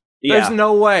life. Yeah. There's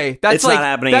no way. That's It's like not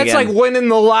happening that's again. like winning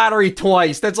the lottery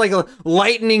twice. That's like a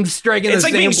lightning striking It's the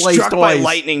like same being place struck twice. by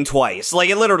lightning twice.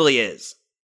 Like, it literally is.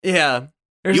 Yeah.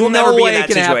 There's You will no never be way in that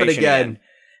it can happen situation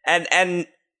again.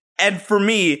 And for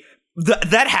me,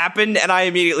 that happened, and I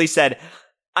immediately said,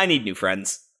 I need new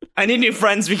friends. I need new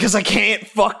friends because I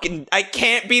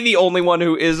can't be the only one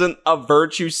who isn't a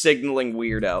virtue signaling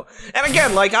weirdo. And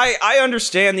again, like, I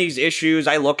understand these issues.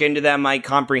 I look into them. I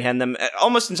comprehend them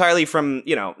almost entirely from,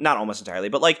 not almost entirely,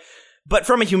 but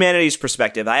from a humanities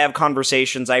perspective. I have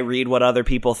conversations. I read what other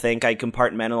people think. I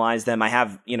compartmentalize them. I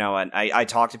have, I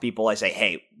talk to people. I say,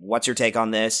 hey, what's your take on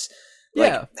this?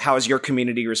 Like, how is your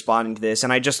community responding to this?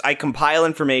 And I compile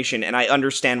information, and I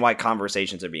understand why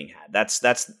conversations are being had.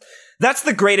 That's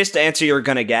the greatest answer you're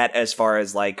gonna get as far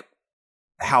as, like,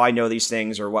 how I know these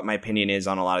things or what my opinion is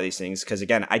on a lot of these things. Because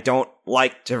again, I don't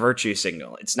like to virtue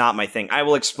signal. It's not my thing. I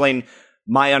will explain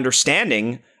my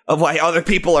understanding of why other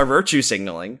people are virtue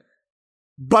signaling,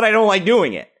 but I don't like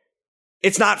doing it.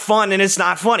 It's not fun and it's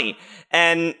not funny.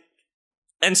 And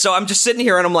so I'm just sitting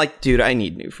here and I'm like, dude, I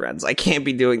need new friends. I can't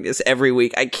be doing this every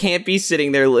week. I can't be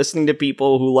sitting there listening to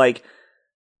people who, like,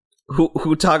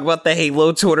 who talk about the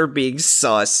Halo Twitter being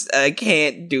sus. I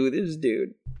can't do this, dude.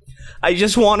 I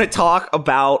just want to talk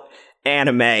about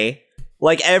anime.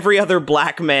 Like every other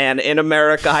black man in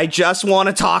America, I just want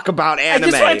to talk about anime.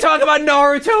 I just want to talk about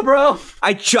Naruto, bro.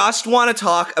 I just want to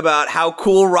talk about how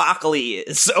cool Rock Lee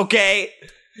is, okay?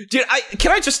 Dude, I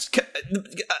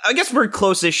guess we're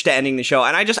close-ish to ending the show,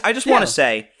 and I just want to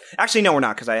say, actually, no, we're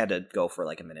not, because I had to go for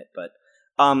like a minute, but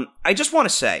I just want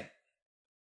to say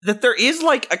that there is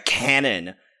like a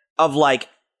canon of like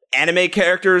anime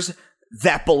characters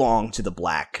that belong to the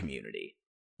black community.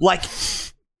 Like,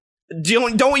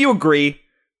 don't you agree?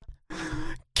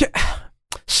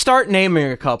 Start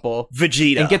naming a couple.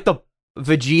 Vegeta. And get the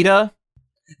Vegeta.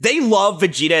 They love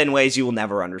Vegeta in ways you will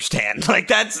never understand. Like,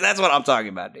 that's what I'm talking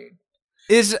about, dude.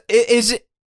 Is it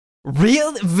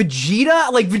real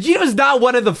Vegeta? Like, Vegeta's not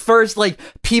one of the first like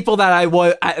people that I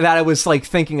was like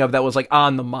thinking of that was like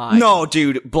on the mind. No,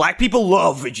 dude, black people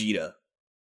love Vegeta.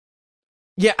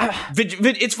 Yeah,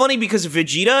 it's funny because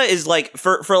Vegeta is like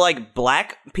for like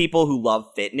black people who love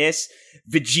fitness,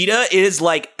 Vegeta is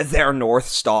like their North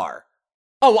Star.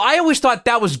 Oh, I always thought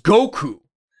that was Goku.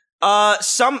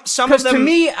 Some of Because them, to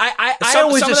me, I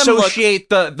always associate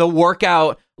the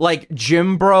workout like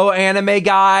gym bro anime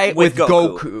guy with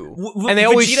Goku. And they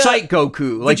always cite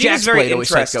Goku. Like Vegeta's very always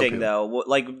cite interesting, Goku. though.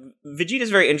 Like,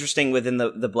 Vegeta's very interesting within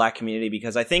the black community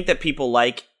because I think that people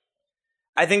like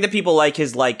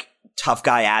his like tough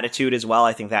guy attitude as well.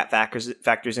 I think that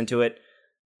factors into it.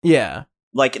 Yeah.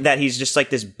 Like that he's just like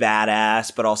this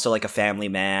badass, but also like a family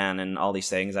man and all these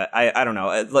things. I don't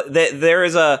know. There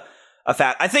is a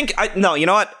fact. I think no. You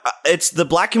know what? It's the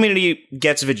black community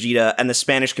gets Vegeta and the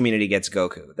Spanish community gets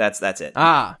Goku. That's it.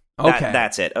 Ah, okay.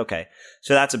 That's it. Okay,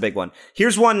 so that's a big one.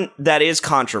 Here's one that is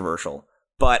controversial,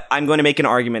 but I'm going to make an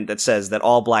argument that says that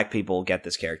all black people get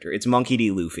this character. It's Monkey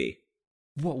D. Luffy.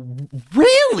 Whoa,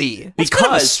 really? That's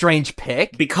kind of a strange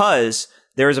pick. Because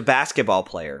there is a basketball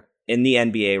player in the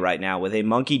NBA right now with a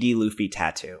Monkey D. Luffy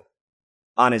tattoo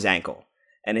on his ankle,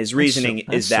 and his reasoning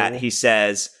is that he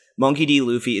says Monkey D.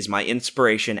 Luffy is my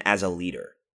inspiration as a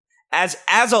leader, as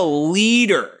a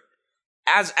leader,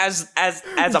 as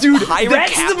a dude, pirate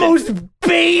that's captain. The most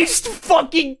based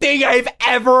fucking thing I've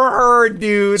ever heard,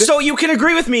 dude. So you can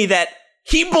agree with me that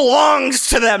he belongs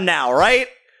to them now, right?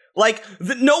 Like,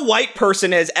 no white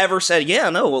person has ever said, yeah,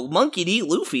 no, well, Monkey D.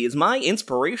 Luffy is my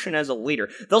inspiration as a leader.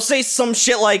 They'll say some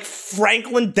shit like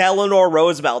Franklin Delano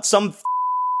Roosevelt,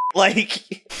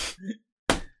 like...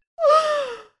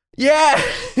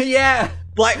 yeah.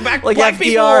 Black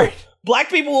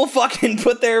people will fucking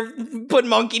put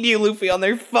Monkey D. Luffy on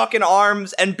their fucking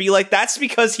arms and be like, that's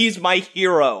because he's my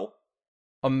hero.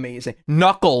 Amazing.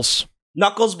 Knuckles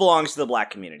belongs to the black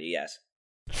community, yes.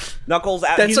 Knuckles,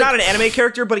 he's not an anime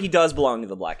character, but he does belong to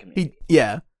the black community.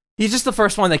 He's just the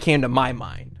first one that came to my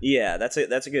mind. Yeah, that's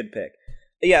a good pick.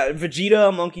 Yeah,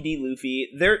 Vegeta, Monkey D. Luffy.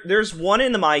 There's one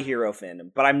in the My Hero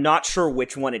fandom, but I'm not sure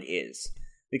which one it is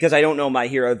because I don't know My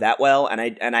Hero that well, and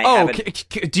I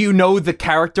haven't. Do you know the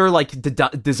character, like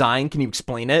the design? Can you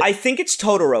explain it? I think it's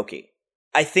Todoroki.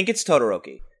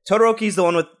 Todoroki's the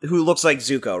one who looks like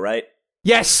Zuko, right?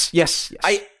 Yes.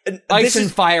 Ice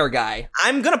and fire guy.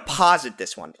 I'm gonna posit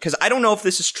this one because I don't know if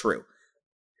this is true,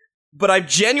 but I've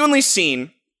genuinely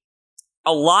seen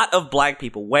a lot of black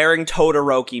people wearing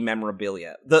Todoroki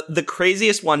memorabilia. The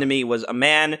craziest one to me was a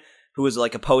man who was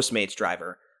like a Postmates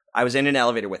driver I was in an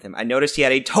elevator with him. I noticed he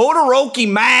had a Todoroki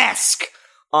mask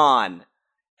on.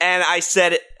 And I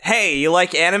said, hey, you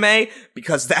like anime?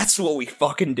 Because that's what we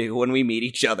fucking do when we meet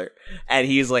each other. And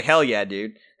he's like, hell yeah,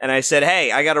 dude. And I said,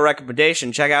 hey, I got a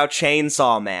recommendation. Check out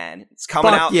Chainsaw Man. It's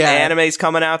coming out. Yeah. The anime's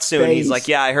coming out soon. He's like,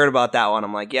 yeah, I heard about that one.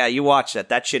 I'm like, yeah, you watch that.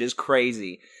 That shit is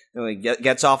crazy. And he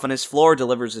gets off on his floor,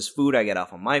 delivers his food. I get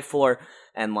off on my floor.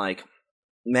 And like,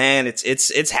 man,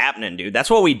 it's happening, dude.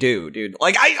 That's what we do, dude.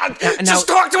 Like, just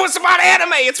talk to us about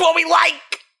anime. It's what we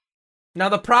like. Now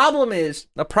the problem is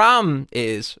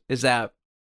that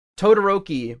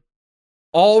Todoroki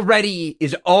already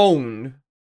is owned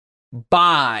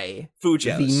by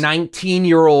Fujos, the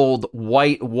 19-year-old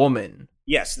white woman.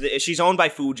 Yes, she's owned by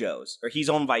Fujos, or he's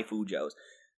owned by Fujos.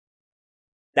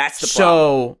 That's the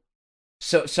problem.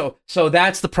 So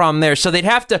that's the problem there. So they'd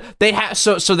have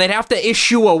to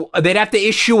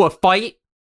issue a fight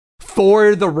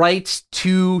for the rights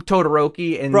to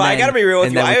Todoroki. And bro, I gotta be real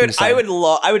with you.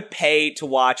 I would pay to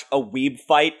watch a weeb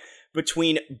fight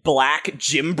between black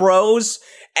gym bros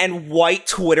and white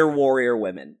Twitter warrior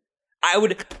women. I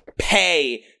would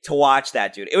pay to watch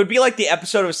that, dude. It would be like the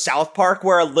episode of South Park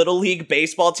where a little league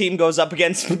baseball team goes up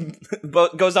against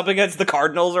the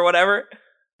Cardinals or whatever.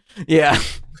 Yeah.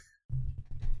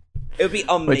 It would be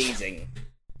amazing.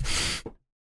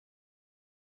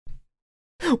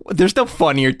 There's no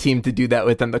funnier team to do that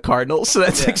with than the Cardinals, so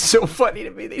that's like so funny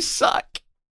to me. They suck.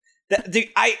 Dude,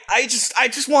 I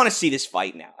just want to see this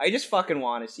fight now. I just fucking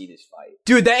want to see this fight.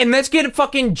 Dude, and let's get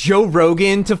fucking Joe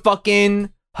Rogan to fucking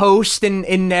host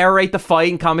and narrate the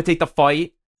fight and commentate the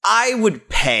fight. I would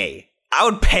pay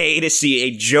to see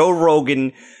a Joe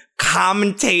Rogan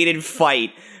commentated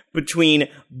fight between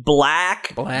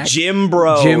black gym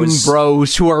bros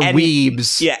who are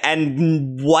weebs. Yeah,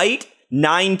 and white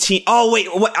 19. Oh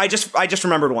wait, what? I just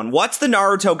remembered one. What's the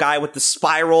Naruto guy with the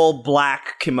spiral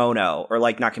black kimono, or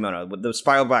like not kimono, with the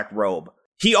spiral black robe?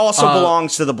 He also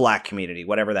belongs to the black community,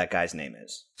 whatever that guy's name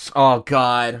is. Oh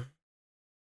god.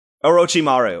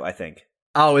 Orochimaru, I think.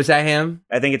 Oh, is that him?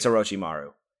 I think it's Orochimaru.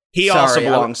 He also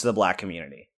belongs to the black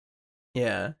community.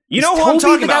 Yeah. You know who I'm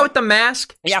talking the about? Guy with the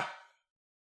mask? Yeah.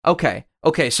 Okay,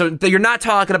 so you're not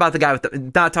talking about the guy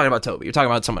with not talking about Toby. You're talking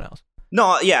about someone else.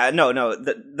 No, yeah, no.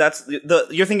 That's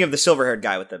you're thinking of the silver-haired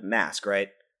guy with the mask, right?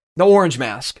 The orange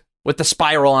mask with the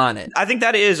spiral on it. I think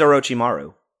that is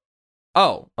Orochimaru.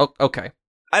 Oh, okay.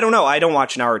 I don't know. I don't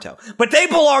watch Naruto, but they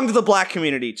belong to the black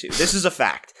community too. This is a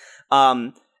fact.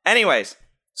 Anyways,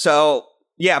 so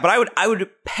yeah, but I would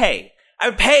pay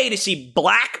to see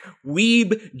black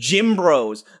weeb gym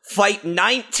bros fight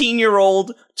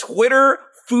 19-year-old Twitter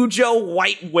Fujo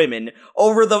white women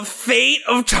over the fate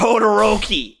of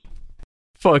Todoroki.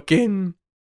 Fucking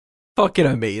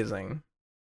amazing.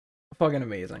 Fucking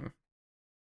amazing.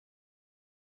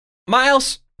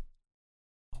 Miles,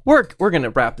 we're gonna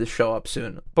wrap this show up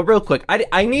soon, but real quick,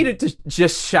 I needed to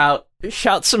just shout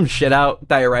some shit out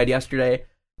that I read yesterday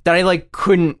that I like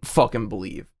couldn't fucking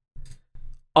believe.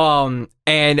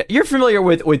 And you're familiar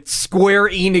with Square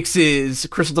Enix's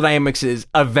Crystal Dynamics'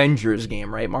 Avengers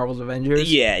game, right? Marvel's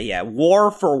Avengers? Yeah.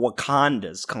 War for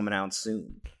Wakanda's coming out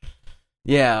soon.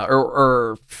 Yeah,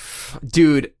 or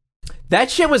dude,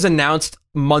 that shit was announced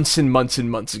months and months and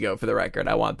months ago, for the record.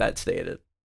 I want that stated.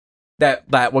 That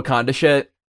Wakanda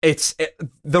shit,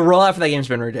 the rollout for that game's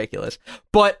been ridiculous.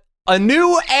 But a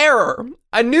new error,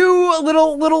 a new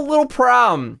little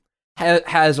problem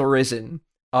has arisen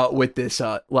with this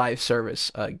live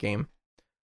service game.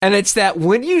 And it's that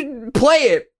when you play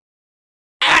it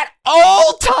at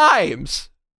all times,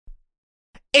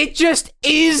 it just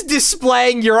is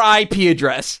displaying your IP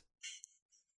address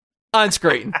on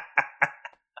screen.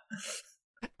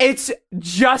 It's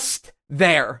just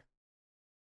there.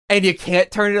 And you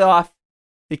can't turn it off.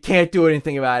 You can't do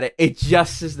anything about it. It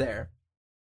just is there.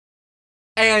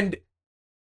 And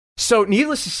so,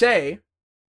 needless to say,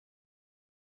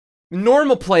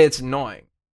 normal play, it's annoying.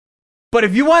 But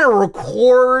if you want to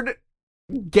record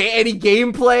any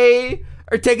gameplay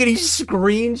or take any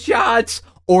screenshots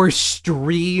or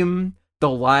stream the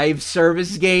live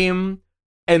service game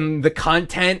and the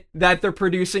content that they're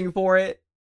producing for it,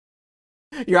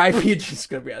 your IP is just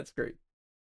going to be on screen.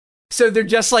 So they're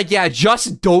just like, yeah,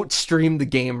 just don't stream the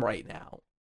game right now.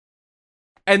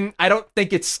 And I don't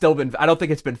think it's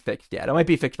been fixed yet. It might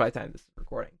be fixed by the time this is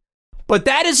recording. But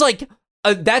that is like,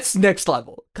 that's next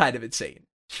level kind of insane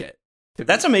shit.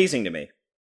 That's amazing to me.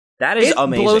 That is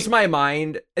amazing. It blows my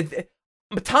mind.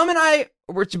 Tom and I,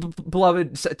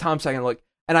 beloved Tom Second Look,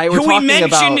 and I were talking about... Who we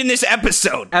mentioned about in this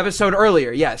episode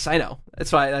earlier. Yes, I know.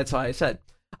 That's why I said.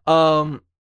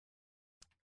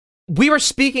 We were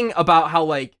speaking about how,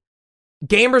 like,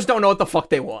 gamers don't know what the fuck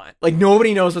they want. Like,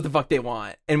 nobody knows what the fuck they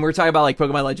want. And we're talking about, like,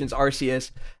 Pokemon Legends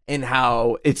Arceus and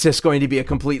how it's just going to be a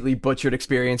completely butchered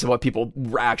experience of what people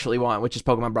actually want, which is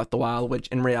Pokemon Breath of the Wild, which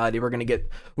in reality we're gonna get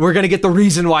the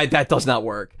reason why that does not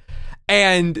work.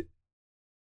 And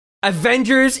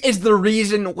Avengers is the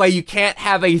reason why you can't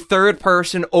have a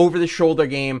third-person over-the-shoulder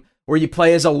game where you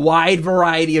play as a wide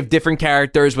variety of different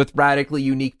characters with radically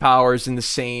unique powers in the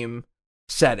same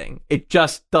setting. It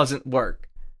just doesn't work.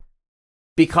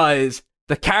 Because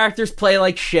the characters play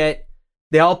like shit,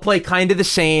 they all play kind of the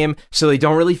same, so they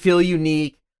don't really feel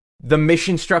unique. The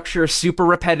mission structure is super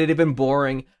repetitive and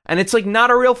boring, and it's like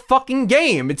not a real fucking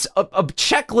game. It's a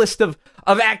checklist of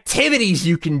activities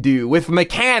you can do with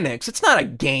mechanics. It's not a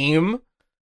game.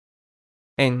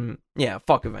 And yeah,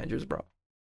 fuck Avengers, bro.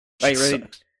 Are you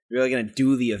really gonna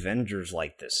do the Avengers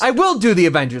like this? I will do the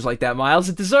Avengers like that, Miles.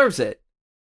 It deserves it.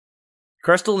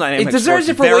 Crystal Dynamics it deserves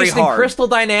it for wasting Crystal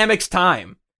Dynamics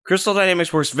time. Crystal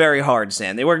Dynamics works very hard,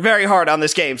 Sam. They work very hard on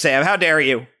this game, Sam. How dare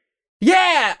you?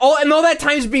 Yeah! Oh, and all that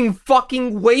time's being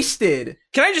fucking wasted.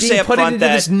 Can I just say up front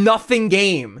that this nothing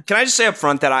game? Can I just say up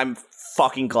front that I'm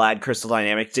fucking glad Crystal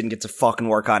Dynamics didn't get to fucking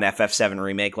work on FF7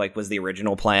 Remake like was the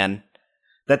original plan.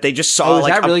 That they just saw. Oh, is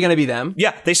that really going to be them?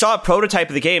 Yeah, they saw a prototype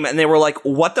of the game and they were like,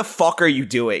 "What the fuck are you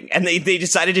doing?" And they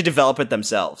decided to develop it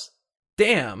themselves.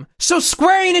 Damn. So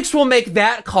Square Enix will make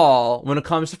that call when it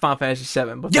comes to Final Fantasy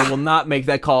VII, but they will not make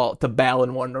that call to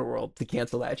Balan Wonderworld to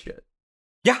cancel that shit.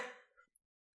 Yeah.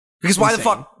 Because why the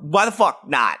fuck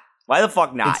not? Why the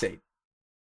fuck not? Insane.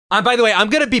 By the way, I'm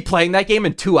going to be playing that game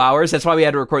in 2 hours. That's why we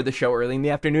had to record the show early in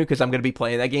the afternoon, because I'm going to be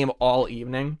playing that game all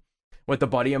evening with a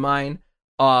buddy of mine.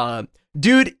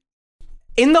 Dude,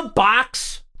 in the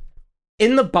box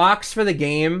for the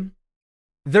game,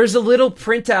 there's a little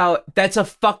printout that's a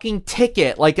fucking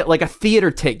ticket, like a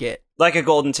theater ticket, like a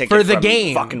golden ticket for the from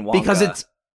game, fucking Wonka.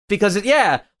 because it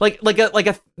like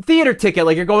a theater ticket,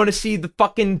 like you're going to see the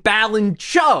fucking Balan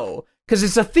show because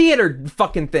it's a theater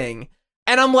fucking thing.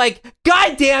 And I'm like,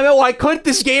 God damn it, why couldn't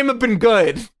this game have been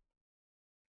good?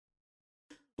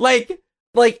 Like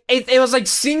it was like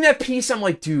seeing that piece. I'm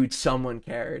like, dude, someone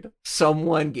cared.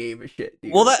 Someone gave a shit,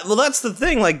 dude. Well, that's the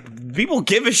thing. Like, people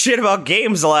give a shit about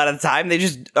games a lot of the time. They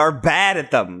just are bad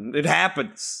at them. It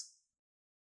happens.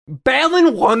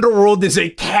 Balan Wonderworld is a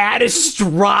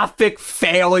catastrophic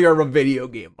failure of a video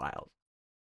game, Miles.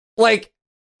 Like,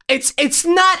 it's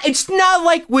not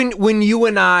like when you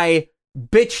and I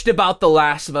bitched about The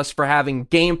Last of Us for having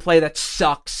gameplay that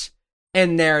sucks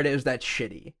and narratives that's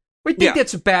shitty. We think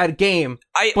it's a bad game.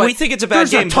 We think it's a bad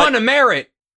game. There's a ton of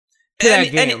merit to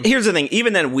that game. And here's the thing.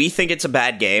 Even then, we think it's a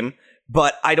bad game,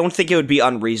 but I don't think it would be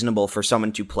unreasonable for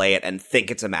someone to play it and think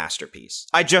it's a masterpiece.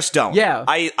 I just don't. Yeah.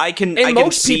 I can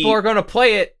most see people are going to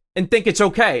play it and think it's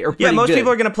okay or pretty most good.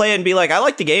 people are going to play it and be like, I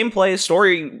like the gameplay. The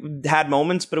story had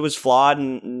moments, but it was flawed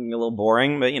and a little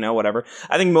boring, but whatever.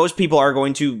 I think most people are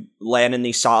going to land in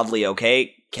the solidly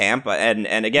okay camp,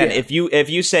 and again, if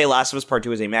you say Last of Us Part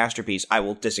 2 is a masterpiece, I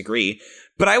will disagree,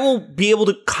 but I will be able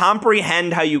to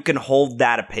comprehend how you can hold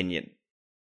that opinion.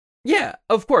 Yeah,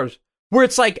 of course. Where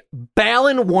it's like,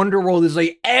 Balan Wonderworld is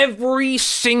like, every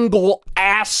single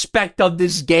aspect of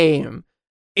this game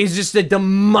is just a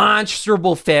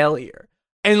demonstrable failure.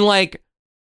 And like,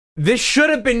 this should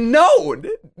have been known.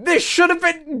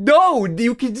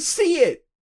 You can see it.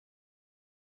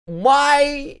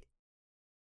 Why?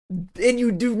 And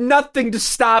you do nothing to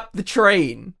stop the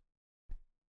train.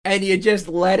 And you just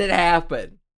let it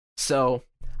happen. So,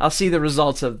 I'll see the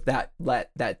results of that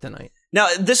tonight. Now,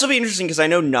 this will be interesting because I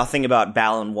know nothing about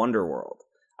Balan Wonderworld.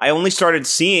 I only started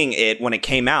seeing it when it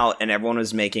came out and everyone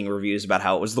was making reviews about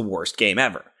how it was the worst game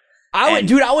ever. I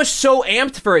was so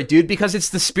amped for it, dude, because it's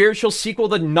the spiritual sequel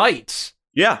to Knights.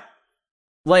 Yeah.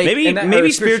 Like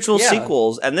maybe spiritual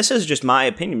sequels, and this is just my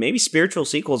opinion, maybe spiritual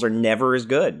sequels are never as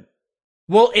good.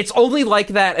 Well, it's only like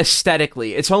that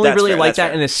aesthetically. It's only really like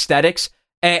that in aesthetics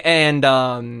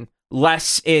and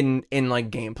less in like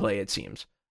gameplay, it seems.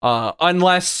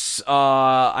 Unless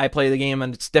I play the game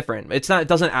and it's different. It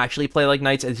doesn't actually play like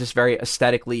Knights. It's just very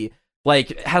aesthetically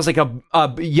like has like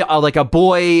a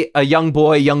young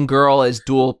boy, young girl as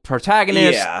dual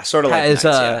protagonists. Yeah, sort of like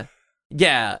Knights,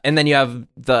 yeah, and then you have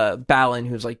the Balan,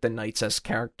 who's like the Knights-esque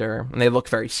character, and they look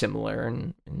very similar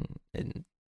and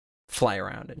fly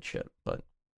around and shit. But at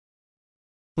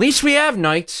least we have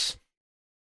Knights.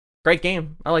 Great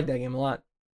game. I like that game a lot.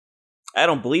 I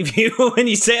don't believe you when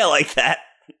you say it like that.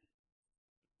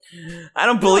 I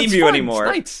don't believe you anymore.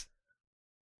 It's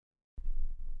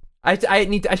Knights.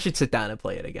 I should sit down and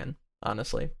play it again.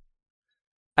 Honestly,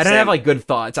 I don't have like good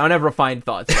thoughts. I don't have refined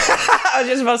thoughts. I was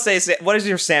just about to say, what is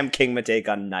your Sam Kingma take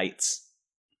on Knights?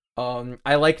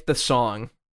 I like the song.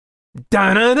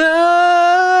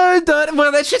 Da-na-na,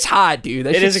 well, that shit's hot, dude.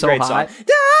 That It shit's is a so great hot. song.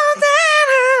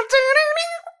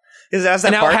 Because it has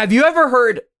that Now, part. have you ever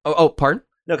heard? Oh, pardon.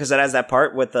 No, because it has that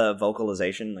part with the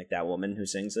vocalization, like that woman who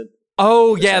sings it.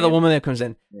 Oh The yeah, the singing. woman that comes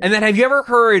in. Yeah. And then have you ever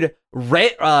heard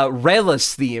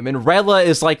Rayla's theme? And Rayla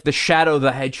is like the Shadow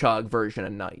the Hedgehog version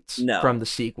of Knights No. from the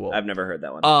sequel. I've never heard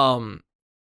that one.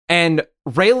 And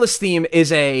Rayla's theme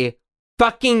is a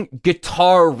fucking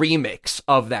guitar remix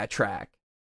of that track.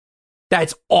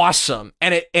 That's awesome.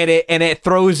 And it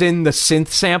throws in the synth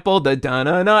sample, the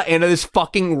da-na-na, and this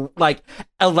fucking like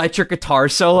electric guitar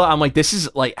solo. I'm like, this is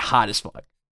like hot as fuck.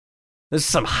 This is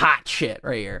some hot shit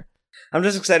right here. I'm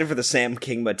just excited for the Sam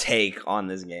Kingma take on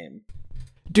this game.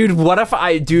 Dude, what if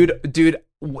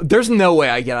there's no way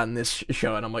I get on this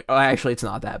show and I'm like, oh, actually, it's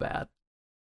not that bad.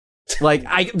 Like,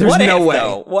 there's What no if, way.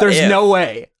 though? What There's if? no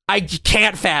way. I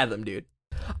can't fathom, dude.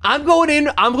 I'm going in,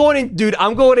 open-minded.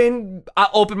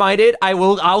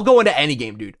 I'll go into any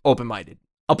game, dude, open-minded.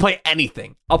 I'll play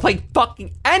anything. I'll play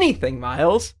fucking anything,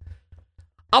 Miles.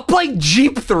 I'll play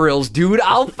Jeep Thrills, dude.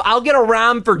 I'll get a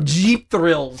RAM for Jeep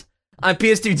Thrills on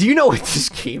PS2. Do you know what this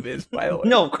game is, by the way?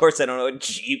 No, of course I don't know what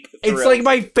Jeep Thrills. It's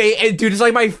like dude, it's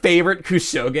like my favorite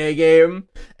Kusoge game.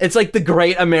 It's like the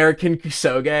great American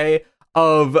Kusoge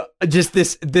of just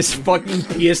this fucking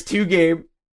PS2 game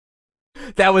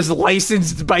that was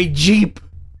licensed by Jeep.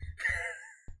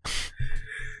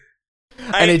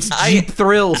 And it's Jeep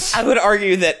Thrills. I would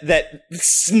argue that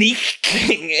Sneak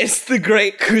King is the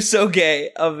great Kusoge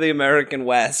of the American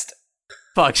West.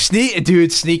 Fuck, Sneak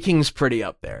King's pretty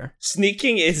up there. Sneak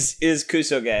King is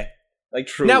Kusoge. Like,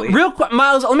 truly. Now, real quick,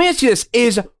 Miles, let me ask you this.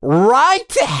 Is Ride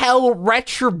to Hell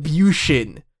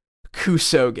Retribution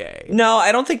Kusoge? No,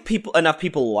 I don't think enough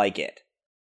people like it.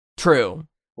 True.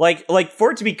 Like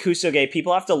for it to be Kusoge,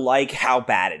 people have to like how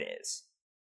bad it is.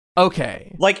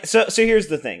 Okay. Like, so here's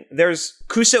the thing. There's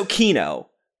Kusokino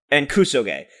and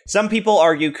Kusoge. Some people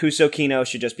argue Kusokino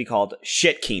should just be called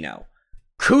Shit Kino.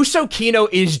 Kusokino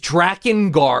is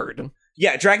Drakengard.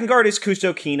 Yeah, Drakengard is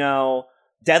Kusokino.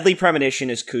 Deadly Premonition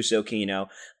is Kusokino.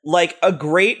 Like, a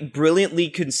great, brilliantly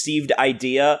conceived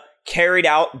idea carried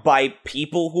out by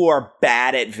people who are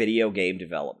bad at video game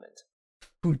development.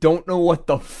 Who don't know what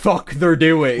the fuck they're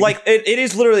doing. Like, it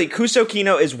is literally,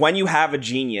 Kusokino is when you have a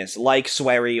genius, like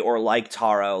Swery or like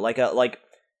Taro,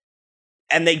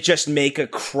 and they just make a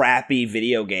crappy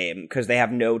video game because they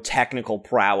have no technical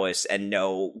prowess and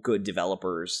no good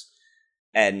developers,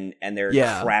 and they're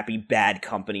a crappy bad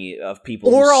company of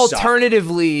people or who suck.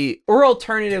 alternatively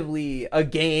a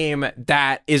game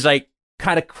that is like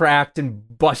kind of cracked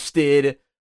and busted,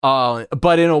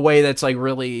 but in a way that's like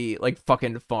really like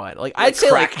fucking fun. Like I'd say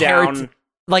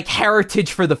like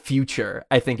Heritage for the Future,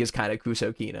 I think is kind of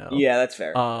Kusokino. Yeah, that's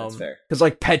fair. That's fair. Because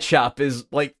like Pet Shop is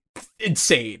like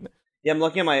insane. Yeah, I'm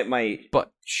looking at my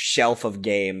shelf of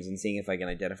games and seeing if I can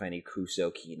identify any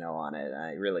Kusokino on it.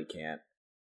 I really can't.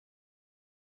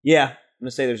 Yeah, I'm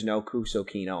gonna say there's no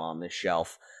Kusokino on this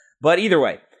shelf. But either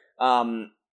way,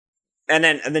 and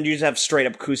then you just have straight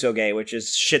up Kusoge, which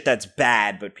is shit that's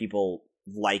bad, but people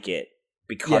like it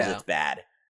because it's bad.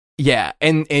 Yeah,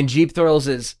 and Jeep Thrills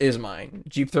is mine.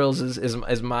 Jeep Thrills is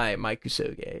my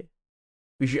Kusoge.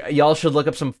 Y'all should look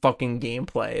up some fucking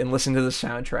gameplay and listen to the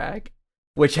soundtrack,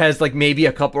 which has like maybe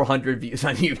a couple hundred views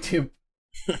on YouTube.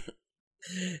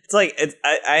 It's like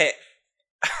I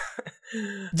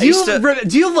do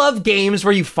you love games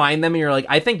where you find them and you're like,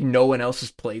 I think no one else has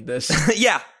played this?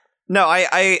 Yeah. No,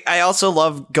 I also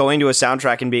love going to a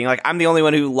soundtrack and being like, I'm the only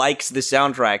one who likes the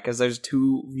soundtrack because there's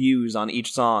 2 views on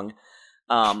each song.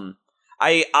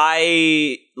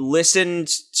 I listened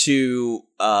to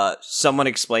someone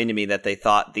explain to me that they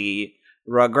thought the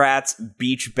Rugrats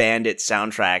Beach Bandit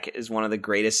soundtrack is one of the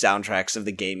greatest soundtracks of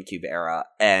the GameCube era,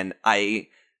 and I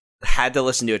had to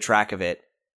listen to a track of it,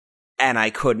 and I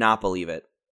could not believe it.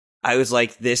 I was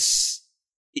like, this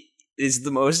is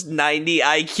the most 90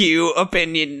 IQ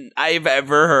opinion I've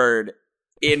ever heard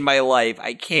in my life.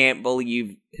 I can't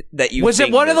believe that you Was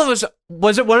it one of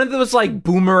those like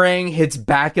Boomerang hits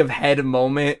back of head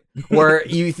moment where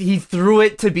he threw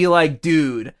it to be like,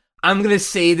 dude, I'm gonna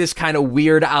say this kind of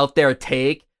weird out there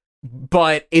take,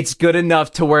 but it's good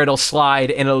enough to where it'll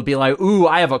slide and it'll be like, ooh,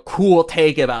 I have a cool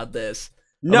take about this.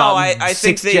 No, I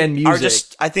think they are music.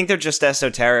 just. I think they're just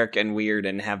esoteric and weird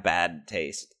and have bad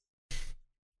taste.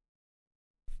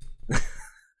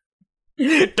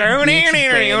 It's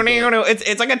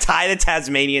like a Ty the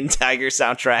Tasmanian Tiger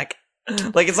soundtrack.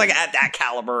 Like it's like at that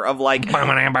caliber of like. I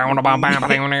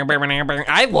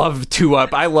love 2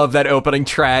 Up. I love that opening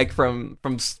track from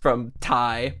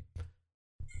Ty.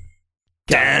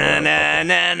 I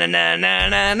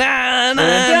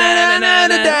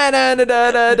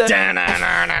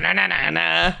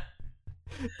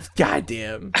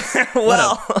Goddamn.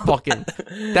 Well, Fucking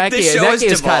that game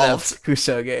is kind of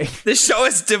Kusoge. This show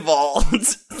has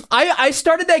devolved. I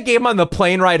started that game on the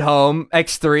plane ride home,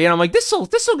 X3, and I'm like, this'll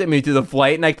get me through the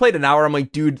flight. And I played an hour. I'm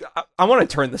like, dude, I want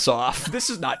to turn this off. This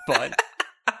is not fun.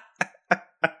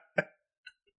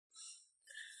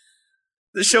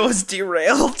 The show has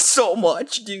derailed so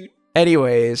much, dude.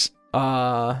 Anyways, good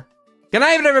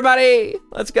night, everybody.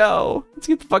 Let's go. Let's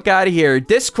get the fuck out of here.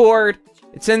 Discord.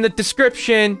 It's in the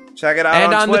description. Check it out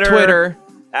and on Twitter, the Twitter.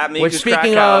 At Mikus Which,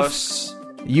 speaking Crackhouse.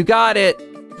 of, you got it.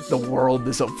 The world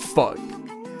is a fuck.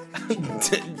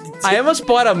 I almost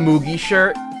bought a Mugi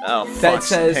shirt that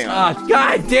says,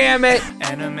 God damn it.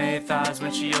 Anime thighs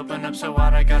when she open up so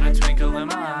wide, I got a twinkle in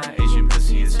my eye. Asian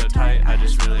pussy is so tight, I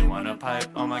just really wanna pipe.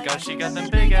 Oh my gosh, she got them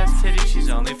big ass titties, she's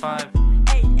only 5.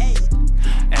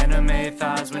 Anime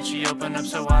thighs when she open up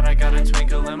so wide, I got a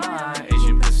twinkle in my eye.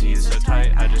 Asian pussy is so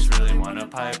tight, I just really wanna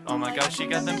pipe. Oh my gosh, she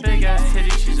got them big ass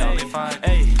titties, she's only 5.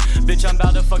 Hey, bitch, I'm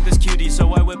about to fuck this cutie,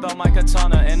 so I whip out my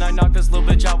katana and I knock this little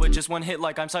bitch out with just one hit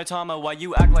like I'm Saitama. Why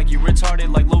you act like you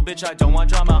retarded? Like, little bitch, I don't want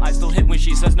drama. I still hit when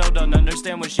she says no, don't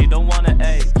understand when she don't wanna.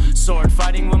 Sword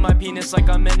fighting with my penis like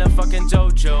I'm in a fucking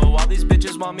dojo. All these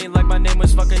bitches want me like my name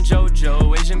was fucking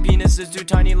JoJo. Asian penis is too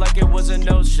tiny like it was a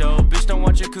nose show. Bitch, don't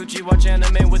watch your coochie, watch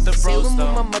anime with the bros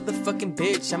though. My motherfucking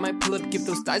bitch, I might pull up, give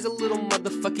those thighs a little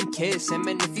motherfucking kiss. And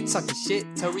man, if you talking shit,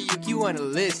 tell Ryuki on a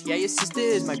list. Yeah, your sister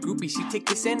is my groupie, she take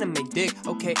this anime dick.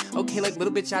 Okay, like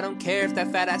little bitch, I don't care if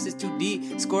that fat ass is too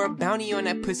deep. Score a bounty on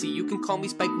that pussy, you can call me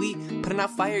Spike Lee. Putting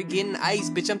out fire, getting ice,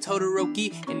 bitch, I'm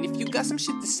Todoroki. And if you got some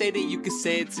shit to say, then you can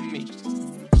say it to me.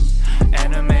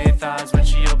 Anime thighs when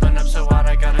she open up so wide,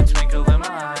 I got a twinkle in my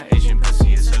eye. Asian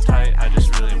pussy is so tight, I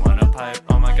just really wanna pipe.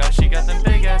 Oh my gosh, she got them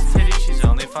big ass titties, she's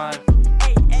only 5.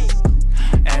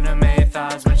 Anime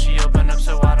thighs when she open up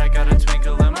so wide, I got a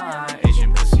twinkle in my eye.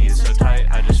 Asian pussy is so tight,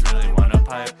 I just really wanna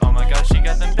pipe. Oh my gosh, she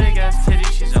got them big ass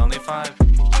titties, she's only 5.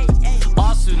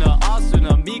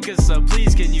 Asuna, Mikasa,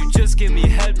 please can you just give me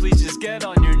head, please just get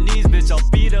on your knees, bitch, I'll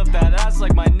beat up that ass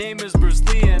like my name is Bruce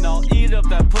Lee, and I'll eat up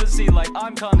that pussy like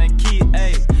I'm Kaneki,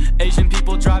 ayy. Asian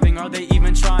people driving, are they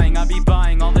even trying? I be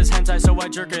buying all this hentai so I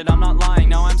jerk it, I'm not lying,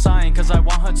 now I'm sighing, cause I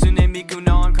want Hatsune Miku,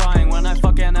 now I'm crying. When I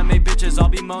fuck anime bitches, I'll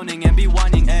be moaning and be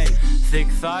whining, ayy. Thick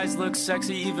thighs look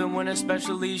sexy even when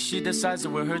especially she decides to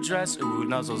wear her dress. Ooh,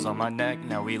 nuzzles on my neck,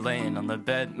 now we laying on the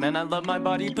bed. Man, I love my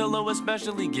body pillow,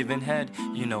 especially giving head,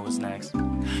 you know what's next.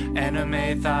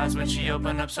 Anime thighs when she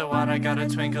open up so wide, I got a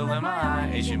twinkle in my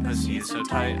eye. Asian pussy is so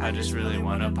tight, I just really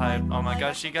wanna pipe. Oh my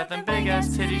gosh, she got them big ass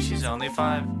titties, she's only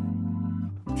 5.